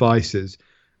those devices.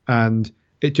 And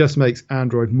it just makes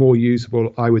Android more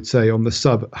usable, I would say, on the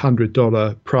sub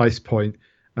 $100 price point.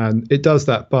 And it does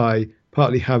that by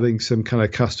partly having some kind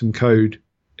of custom code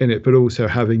in it, but also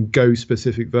having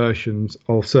Go-specific versions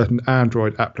of certain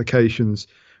Android applications,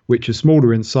 which are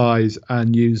smaller in size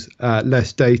and use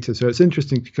less data. So it's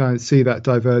interesting to kind of see that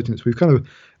divergence. We've kind of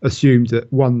assumed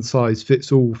that one size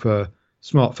fits all for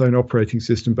smartphone operating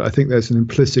system, but I think there's an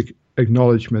implicit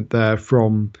acknowledgement there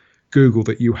from Google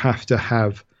that you have to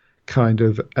have kind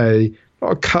of not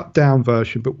a cut down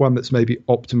version, but one that's maybe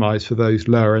optimized for those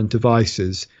lower end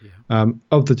devices. Yeah.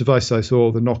 Of the device I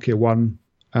saw, the Nokia One,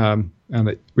 and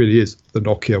it really is the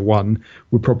Nokia One,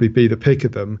 would probably be the pick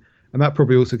of them. And that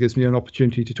probably also gives me an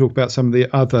opportunity to talk about some of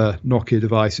the other Nokia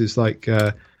devices, like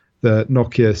the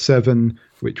Nokia 7,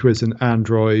 which was an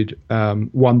Android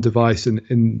One device. And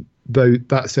in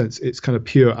that sense, it's kind of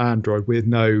pure Android with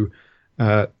no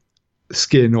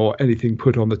skin or anything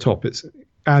put on the top. It's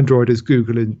Android as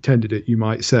Google intended it, you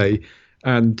might say.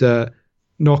 And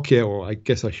Nokia, or I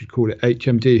guess I should call it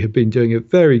HMD, have been doing a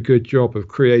very good job of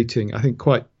creating, I think,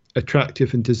 quite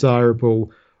attractive and desirable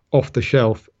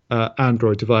off-the-shelf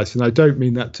Android device. And I don't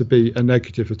mean that to be a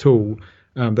negative at all.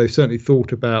 They've certainly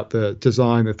thought about the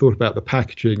design, they've thought about the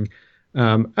packaging,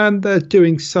 and they're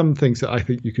doing some things that I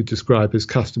think you could describe as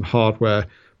custom hardware,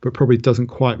 but probably doesn't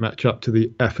quite match up to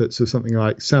the efforts of something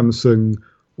like Samsung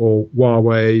or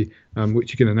Huawei,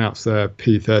 which are going to announce their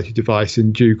P30 device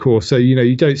in due course. So,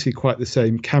 you don't see quite the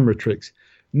same camera tricks.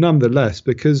 Nonetheless,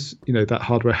 because, that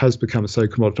hardware has become so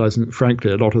commoditized, and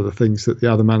frankly, a lot of the things that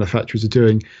the other manufacturers are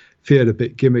doing feel a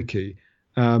bit gimmicky,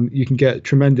 you can get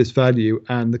tremendous value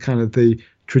and the kind of the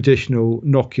traditional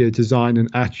Nokia design and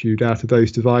attitude out of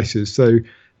those devices. So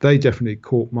they definitely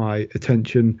caught my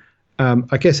attention.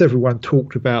 I guess everyone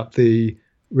talked about the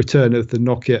return of the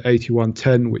Nokia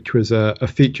 8110, which was a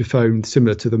feature phone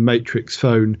similar to the Matrix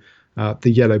phone.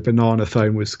 The yellow banana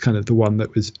phone was kind of the one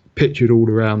that was pictured all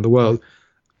around the world.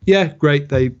 Yeah, great.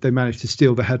 They managed to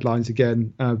steal the headlines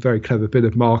again. Very clever bit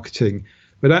of marketing.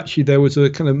 But actually, there was a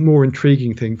kind of more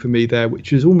intriguing thing for me there,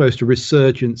 which is almost a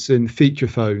resurgence in feature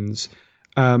phones.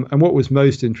 And what was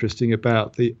most interesting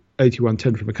about the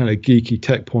 8110 from a kind of geeky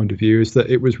tech point of view is that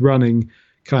it was running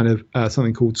kind of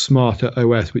something called Smarter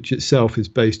OS, which itself is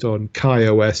based on Kai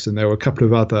OS. And there were a couple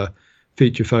of other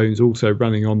feature phones also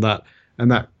running on that.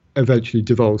 And that eventually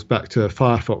devolves back to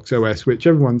Firefox OS, which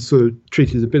everyone sort of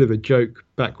treated as a bit of a joke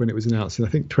back when it was announced in, I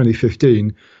think,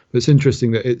 2015. But it's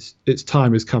interesting that its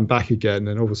time has come back again,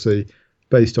 and obviously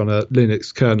based on a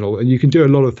Linux kernel. And you can do a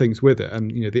lot of things with it.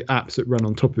 And, the apps that run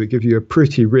on top of it give you a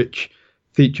pretty rich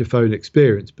feature phone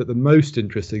experience. But the most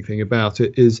interesting thing about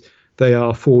it is they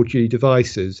are 4G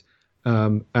devices.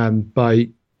 And by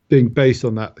being based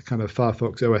on that kind of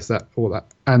Firefox OS, that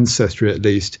ancestry at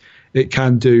least, it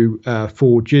can do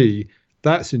 4G.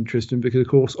 That's interesting because, of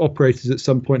course, operators at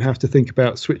some point have to think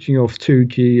about switching off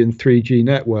 2G and 3G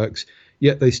networks,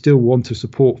 yet they still want to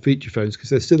support feature phones because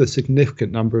there's still a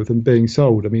significant number of them being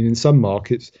sold. I mean, in some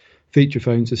markets, feature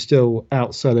phones are still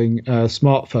outselling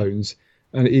smartphones.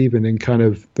 And even in kind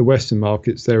of the Western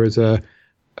markets, there is a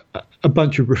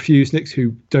bunch of refuseniks who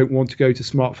don't want to go to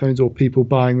smartphones, or people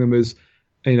buying them as,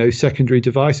 secondary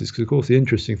devices. Because, of course, the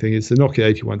interesting thing is the Nokia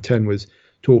 8110 was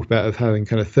talked about of having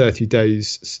kind of 30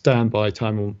 days standby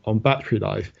time on battery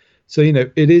life. So,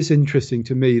 it is interesting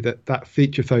to me that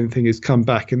feature phone thing has come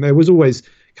back. And there was always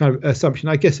kind of assumption,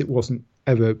 I guess it wasn't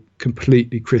ever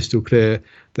completely crystal clear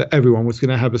that everyone was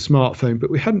going to have a smartphone, but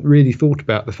we hadn't really thought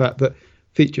about the fact that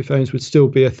feature phones would still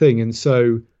be a thing. And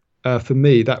so for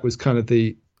me, that was kind of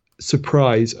the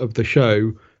surprise of the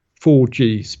show,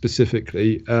 4G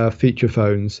specifically, feature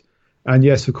phones. And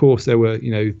yes, of course, there were,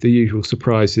 the usual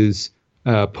surprises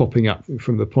popping up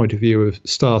from the point of view of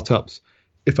startups.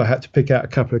 If I had to pick out a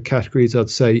couple of categories,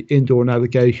 I'd say indoor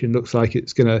navigation looks like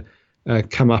it's going to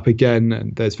come up again,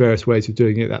 and there's various ways of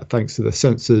doing it. That thanks to the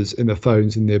sensors in the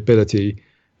phones and the ability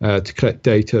to collect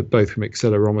data both from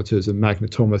accelerometers and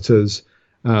magnetometers,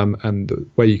 and the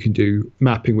way you can do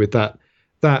mapping with that.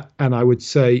 And I would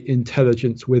say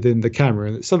intelligence within the camera,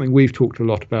 and it's something we've talked a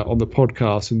lot about on the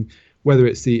podcast. And whether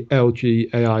it's the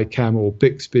LG AI cam or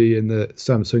Bixby in the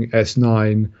Samsung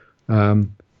S9,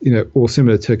 or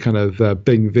similar to kind of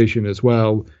Bing Vision as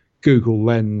well, Google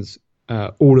Lens,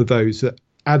 all of those are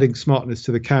adding smartness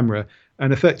to the camera,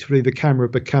 and effectively the camera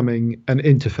becoming an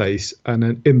interface and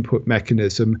an input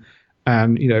mechanism.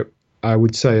 And, I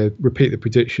would say, repeat the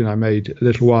prediction I made a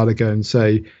little while ago and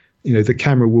say, the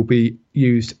camera will be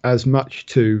used as much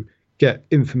to get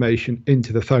information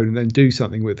into the phone and then do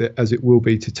something with it as it will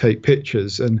be to take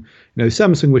pictures. And,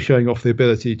 Samsung was showing off the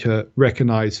ability to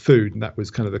recognize food, and that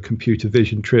was kind of a computer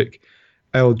vision trick.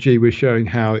 LG was showing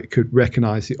how it could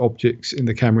recognize the objects in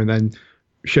the camera and then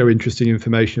show interesting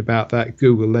information about that.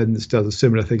 Google Lens does a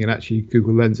similar thing, and actually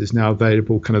Google Lens is now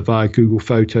available kind of via Google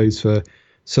Photos for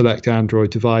select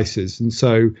Android devices. And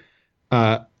so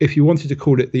if you wanted to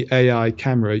call it the AI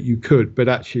camera, you could, but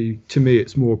actually to me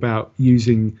it's more about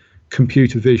using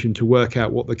computer vision to work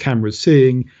out what the camera's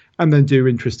seeing and then do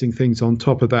interesting things on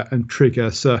top of that and trigger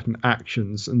certain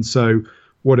actions. And so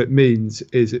what it means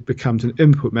is it becomes an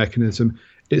input mechanism.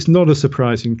 It's not a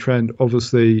surprising trend.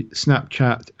 Obviously,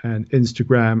 Snapchat and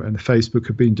Instagram and Facebook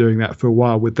have been doing that for a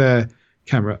while with their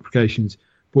camera applications.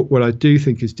 But what I do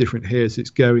think is different here is it's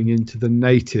going into the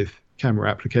native camera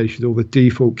applications or the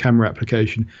default camera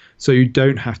application. So you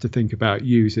don't have to think about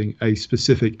using a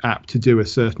specific app to do a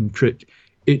certain trick.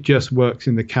 It just works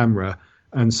in the camera.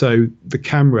 And so the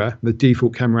camera, the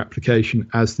default camera application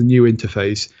as the new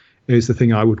interface, is the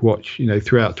thing I would watch,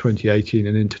 throughout 2018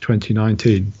 and into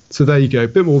 2019. So there you go, a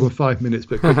bit more than 5 minutes,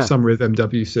 but quick summary of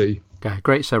MWC. Okay,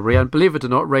 great summary. And believe it or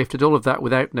not, Rafe did all of that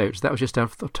without notes. That was just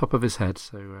off the top of his head,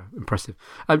 so impressive.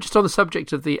 Just on the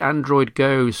subject of the Android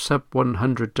Go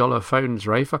sub-$100 phones,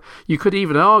 Rafe, you could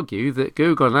even argue that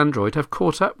Google and Android have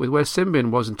caught up with where Symbian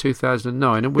was in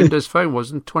 2009 and Windows Phone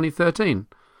was in 2013.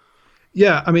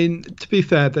 Yeah, I mean, to be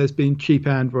fair, there's been cheap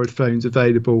Android phones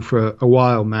available for a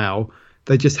while now.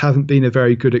 They just haven't been a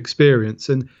very good experience.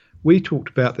 And we talked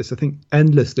about this, I think,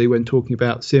 endlessly when talking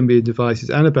about Symbian devices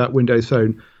and about Windows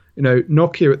Phone.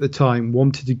 Nokia at the time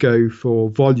wanted to go for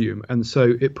volume. And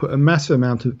so it put a massive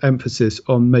amount of emphasis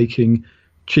on making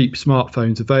cheap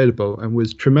smartphones available and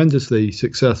was tremendously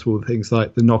successful with things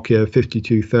like the Nokia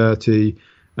 5230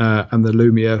 and the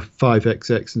Lumia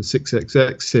 5XX and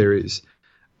 6XX series.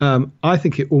 I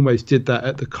think it almost did that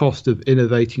at the cost of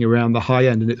innovating around the high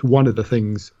end. And it's one of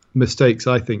the mistakes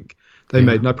I think they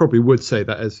made. And I probably would say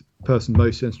that as a person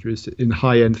most interested in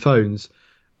high-end phones.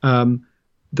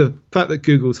 The fact that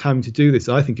Google's having to do this,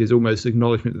 I think, is almost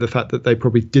acknowledgement of the fact that they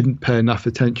probably didn't pay enough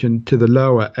attention to the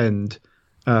lower-end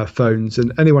phones.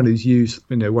 And anyone who's used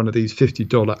one of these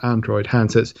 $50 Android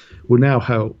handsets will know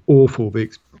how awful the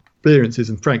experience is.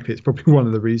 And frankly, it's probably one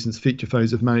of the reasons feature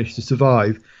phones have managed to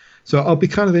survive. So I'll be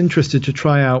kind of interested to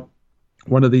try out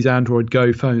one of these Android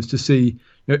Go phones to see,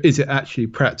 is it actually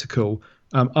practical?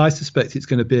 I suspect it's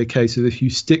going to be a case of if you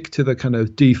stick to the kind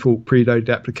of default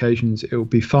preloaded applications, it will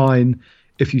be fine.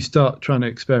 If you start trying to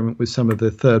experiment with some of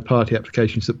the third-party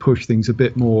applications that push things a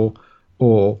bit more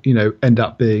or, end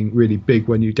up being really big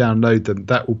when you download them,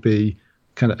 that will be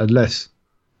kind of a less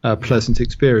pleasant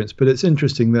experience. But it's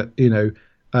interesting that,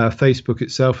 Facebook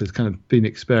itself has kind of been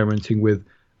experimenting with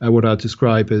what I'd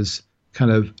describe as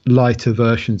kind of lighter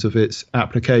versions of its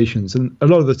applications. And a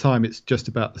lot of the time it's just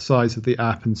about the size of the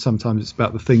app, and sometimes it's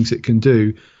about the things it can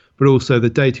do, but also the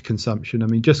data consumption. I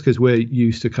mean, just because we're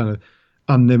used to kind of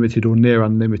unlimited or near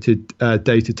unlimited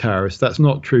data tariffs, that's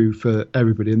not true for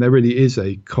everybody. And there really is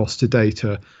a cost to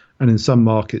data. And in some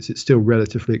markets, it's still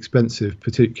relatively expensive,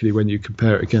 particularly when you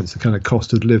compare it against the kind of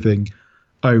cost of living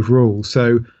overall.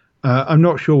 So I'm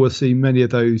not sure we'll see many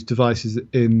of those devices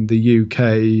in the UK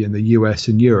and the US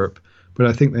and Europe, but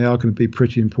I think they are going to be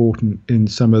pretty important in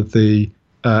some of the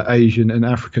Asian and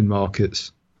African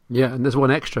markets. Yeah, and there's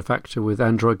one extra factor with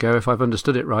Android Go, if I've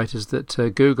understood it right, is that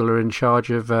Google are in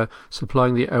charge of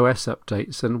supplying the OS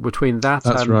updates. And between that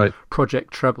and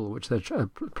Project Treble, which they're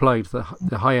applying to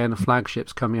the high-end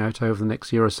flagships coming out over the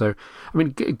next year or so, I mean,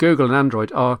 Google and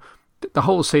Android are... The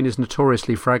whole scene is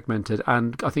notoriously fragmented,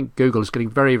 and I think Google is getting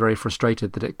very, very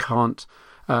frustrated that it can't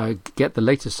get the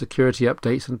latest security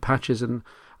updates and patches and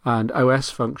OS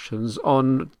functions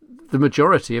on the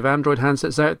majority of Android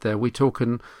handsets out there. We talk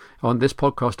on this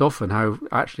podcast often how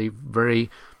actually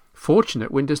very fortunate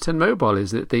Windows 10 Mobile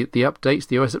is, that the updates,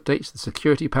 the OS updates, the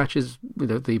security patches,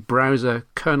 the browser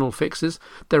kernel fixes,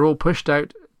 they're all pushed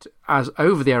out as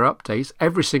over-the-air updates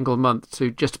every single month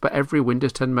to just about every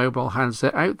Windows 10 mobile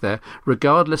handset out there,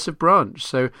 regardless of branch.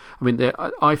 So, I mean, the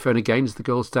iPhone, again, is the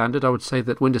gold standard. I would say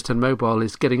that Windows 10 Mobile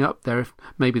is getting up there,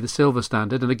 maybe the silver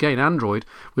standard. And again, Android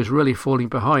was really falling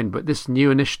behind. But this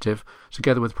new initiative,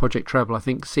 together with Project Treble, I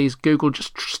think sees Google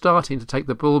just starting to take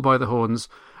the bull by the horns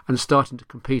and starting to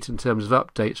compete in terms of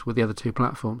updates with the other two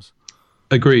platforms.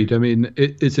 Agreed. I mean,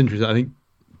 it's interesting. I think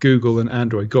Google and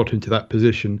Android got into that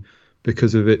position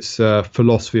because of its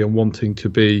philosophy on wanting to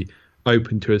be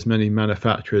open to as many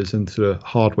manufacturers and to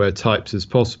hardware types as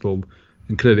possible.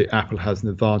 And clearly Apple has an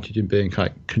advantage in being kind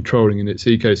of controlling in its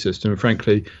ecosystem. And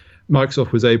frankly,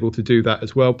 Microsoft was able to do that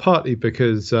as well, partly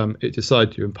because it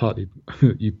decided to, and partly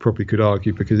you probably could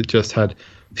argue because it just had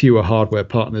fewer hardware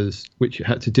partners which it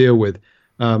had to deal with.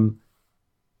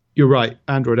 You're right,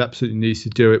 Android absolutely needs to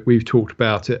do it. We've talked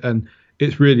about it, and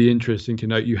it's really interesting to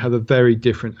note you have a very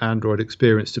different Android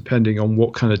experience depending on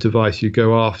what kind of device you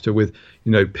go after, with,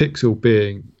 you know, Pixel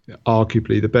being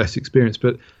arguably the best experience.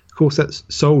 But of course, that's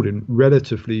sold in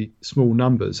relatively small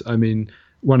numbers. I mean,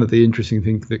 one of the interesting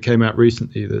things that came out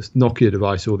recently, this Nokia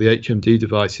device or the HMD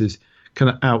devices kind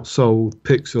of outsold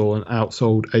Pixel and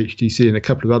outsold HTC and a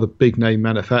couple of other big name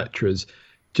manufacturers,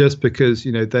 just because,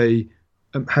 you know, they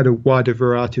had a wider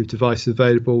variety of devices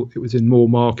available. It was in more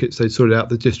markets. They sorted out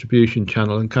the distribution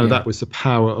channel, and kind of that was the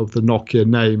power of the Nokia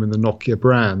name and the Nokia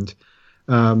brand.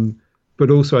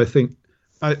 But also, I think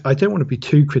I don't want to be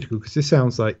too critical because this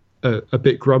sounds like a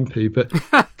bit grumpy, but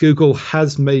Google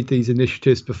has made these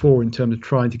initiatives before in terms of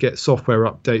trying to get software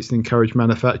updates and encourage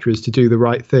manufacturers to do the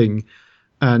right thing.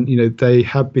 And, you know, they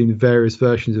have been various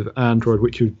versions of Android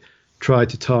which have tried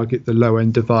to target the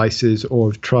low-end devices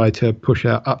or have tried to push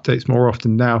out updates more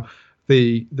often. Now,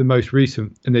 the most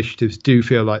recent initiatives do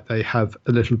feel like they have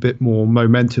a little bit more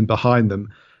momentum behind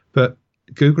them. But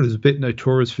Google is a bit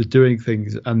notorious for doing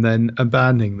things and then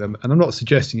abandoning them. And I'm not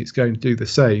suggesting it's going to do the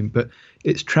same, but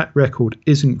its track record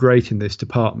isn't great in this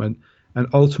department. And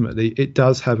ultimately, it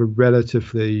does have a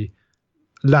relatively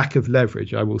lack of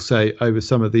leverage, I will say, over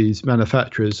some of these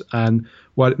manufacturers. And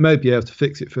while it may be able to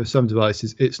fix it for some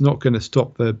devices, it's not going to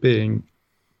stop there being,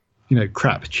 you know,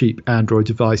 crap, cheap Android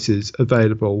devices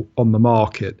available on the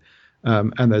market.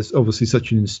 And there's obviously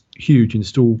such a huge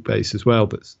install base as well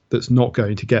that's not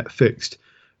going to get fixed.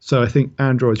 So I think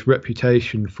Android's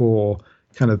reputation for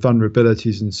kind of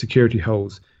vulnerabilities and security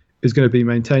holes is going to be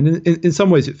maintained. And in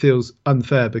some ways, it feels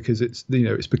unfair because it's, you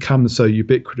know, it's become so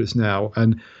ubiquitous now,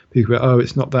 and people go, oh,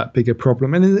 it's not that big a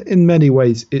problem. And in many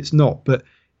ways, it's not. But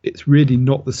it's really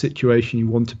not the situation you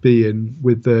want to be in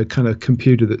with the kind of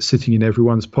computer that's sitting in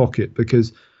everyone's pocket,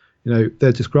 because, you know,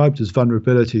 they're described as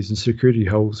vulnerabilities and security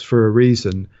holes for a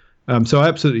reason. So I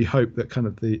absolutely hope that kind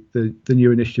of the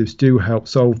new initiatives do help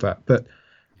solve that. But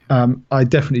I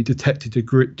definitely detected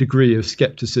a degree of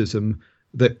skepticism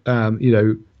that, you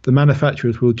know, the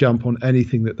manufacturers will jump on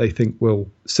anything that they think will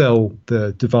sell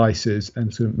the devices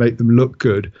and sort of make them look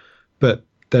good. But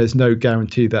there's no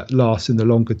guarantee that lasts in the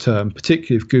longer term,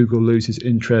 particularly if Google loses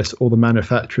interest or the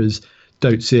manufacturers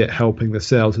don't see it helping the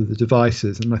sales of the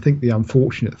devices. And I think the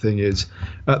unfortunate thing is,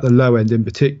 at the low end in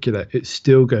particular, it's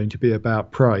still going to be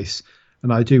about price.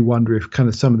 And I do wonder if kind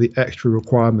of some of the extra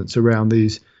requirements around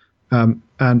these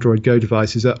Android Go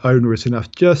devices are onerous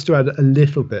enough just to add a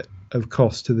little bit of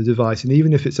cost to the device. And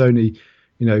even if it's only,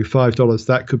 you know, $5,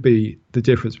 that could be the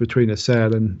difference between a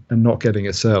sale and not getting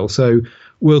a sale. So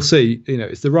we'll see. You know,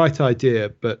 it's the right idea,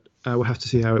 but we'll have to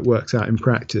see how it works out in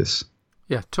practice.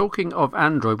 Yeah, talking of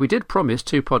Android, we did promise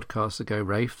 2 podcasts ago,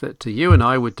 Rafe, that you and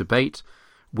I would debate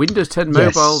Windows 10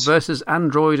 Mobile versus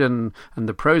Android and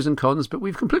the pros and cons, but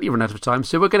we've completely run out of time,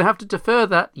 so we're going to have to defer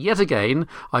that yet again.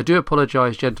 I do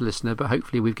apologise, gentle listener, but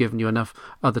hopefully we've given you enough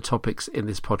other topics in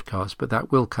this podcast, but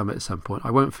that will come at some point.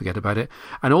 I won't forget about it.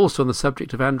 And also on the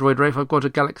subject of Android, Rafe, I've got a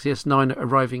Galaxy S9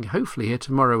 arriving hopefully here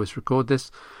tomorrow as we record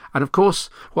this. And of course,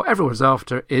 what everyone's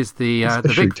after is the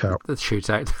shootout. The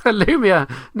shootout. Lumia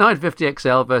 950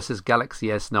 XL versus Galaxy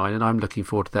S9, and I'm looking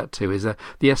forward to that too. The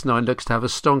S9 looks to have a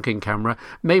stonking camera,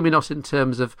 maybe not in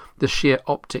terms of the sheer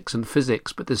optics and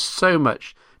physics, but there's so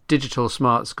much digital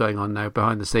smarts going on now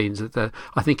behind the scenes that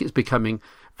I think it's becoming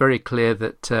very clear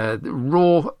that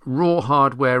raw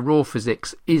hardware, raw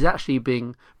physics is actually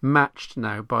being matched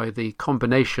now by the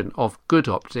combination of good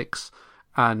optics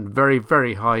and very,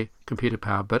 very high computer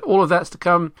power. But all of that's to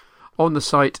come on the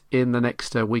site in the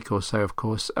next week or so, of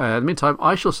course. In the meantime,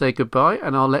 I shall say goodbye,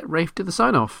 and I'll let Rafe do the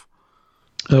sign-off.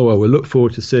 Oh, well, we'll look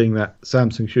forward to seeing that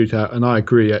Samsung shootout. And I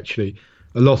agree, actually.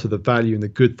 A lot of the value and the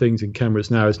good things in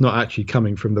cameras now is not actually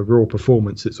coming from the raw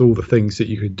performance. It's all the things that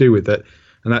you could do with it.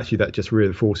 And actually, that just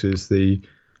reinforces the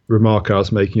remark I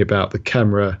was making about the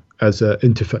camera as an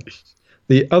interface.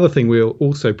 The other thing we'll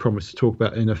also promise to talk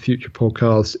about in a future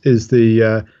podcast is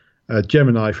the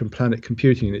Gemini from Planet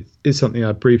Computing. It is something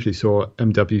I briefly saw at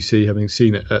MWC, having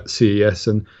seen it at CES,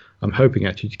 and I'm hoping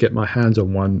actually to get my hands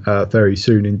on one very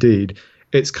soon indeed.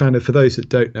 It's kind of, for those that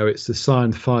don't know, it's the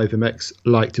Cyan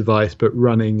 5MX-like device, but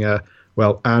running,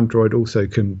 Android also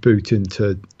can boot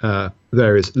into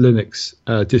various Linux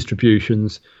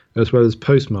distributions, as well as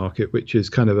Postmarket, which is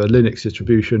kind of a Linux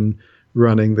distribution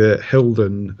running the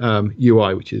Hilden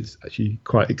UI, which is actually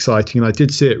quite exciting. And I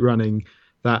did see it running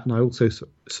that, and I also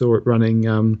saw it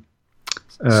running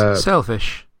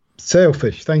Sailfish.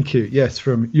 Sailfish, thank you. Yes,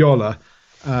 from Yola.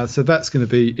 So that's going to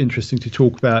be interesting to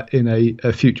talk about in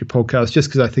a future podcast, just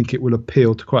because I think it will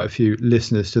appeal to quite a few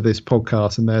listeners to this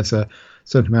podcast, and there's a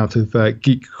certain amount of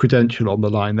geek credential on the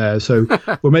line there. So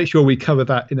we'll make sure we cover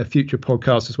that in a future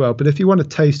podcast as well. But if you want a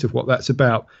taste of what that's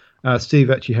about, Steve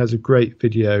actually has a great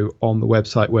video on the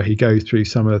website where he goes through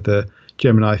some of the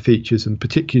Gemini features and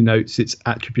particularly notes its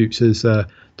attributes as a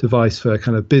device for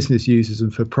kind of business users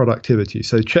and for productivity.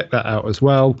 So check that out as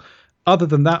well. Other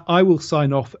than that, I will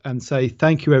sign off and say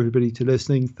thank you, everybody, to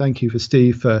listening. Thank you for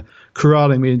Steve for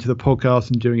corralling me into the podcast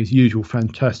and doing his usual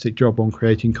fantastic job on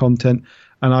creating content.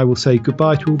 And I will say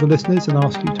goodbye to all the listeners and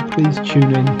ask you to please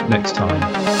tune in next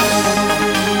time.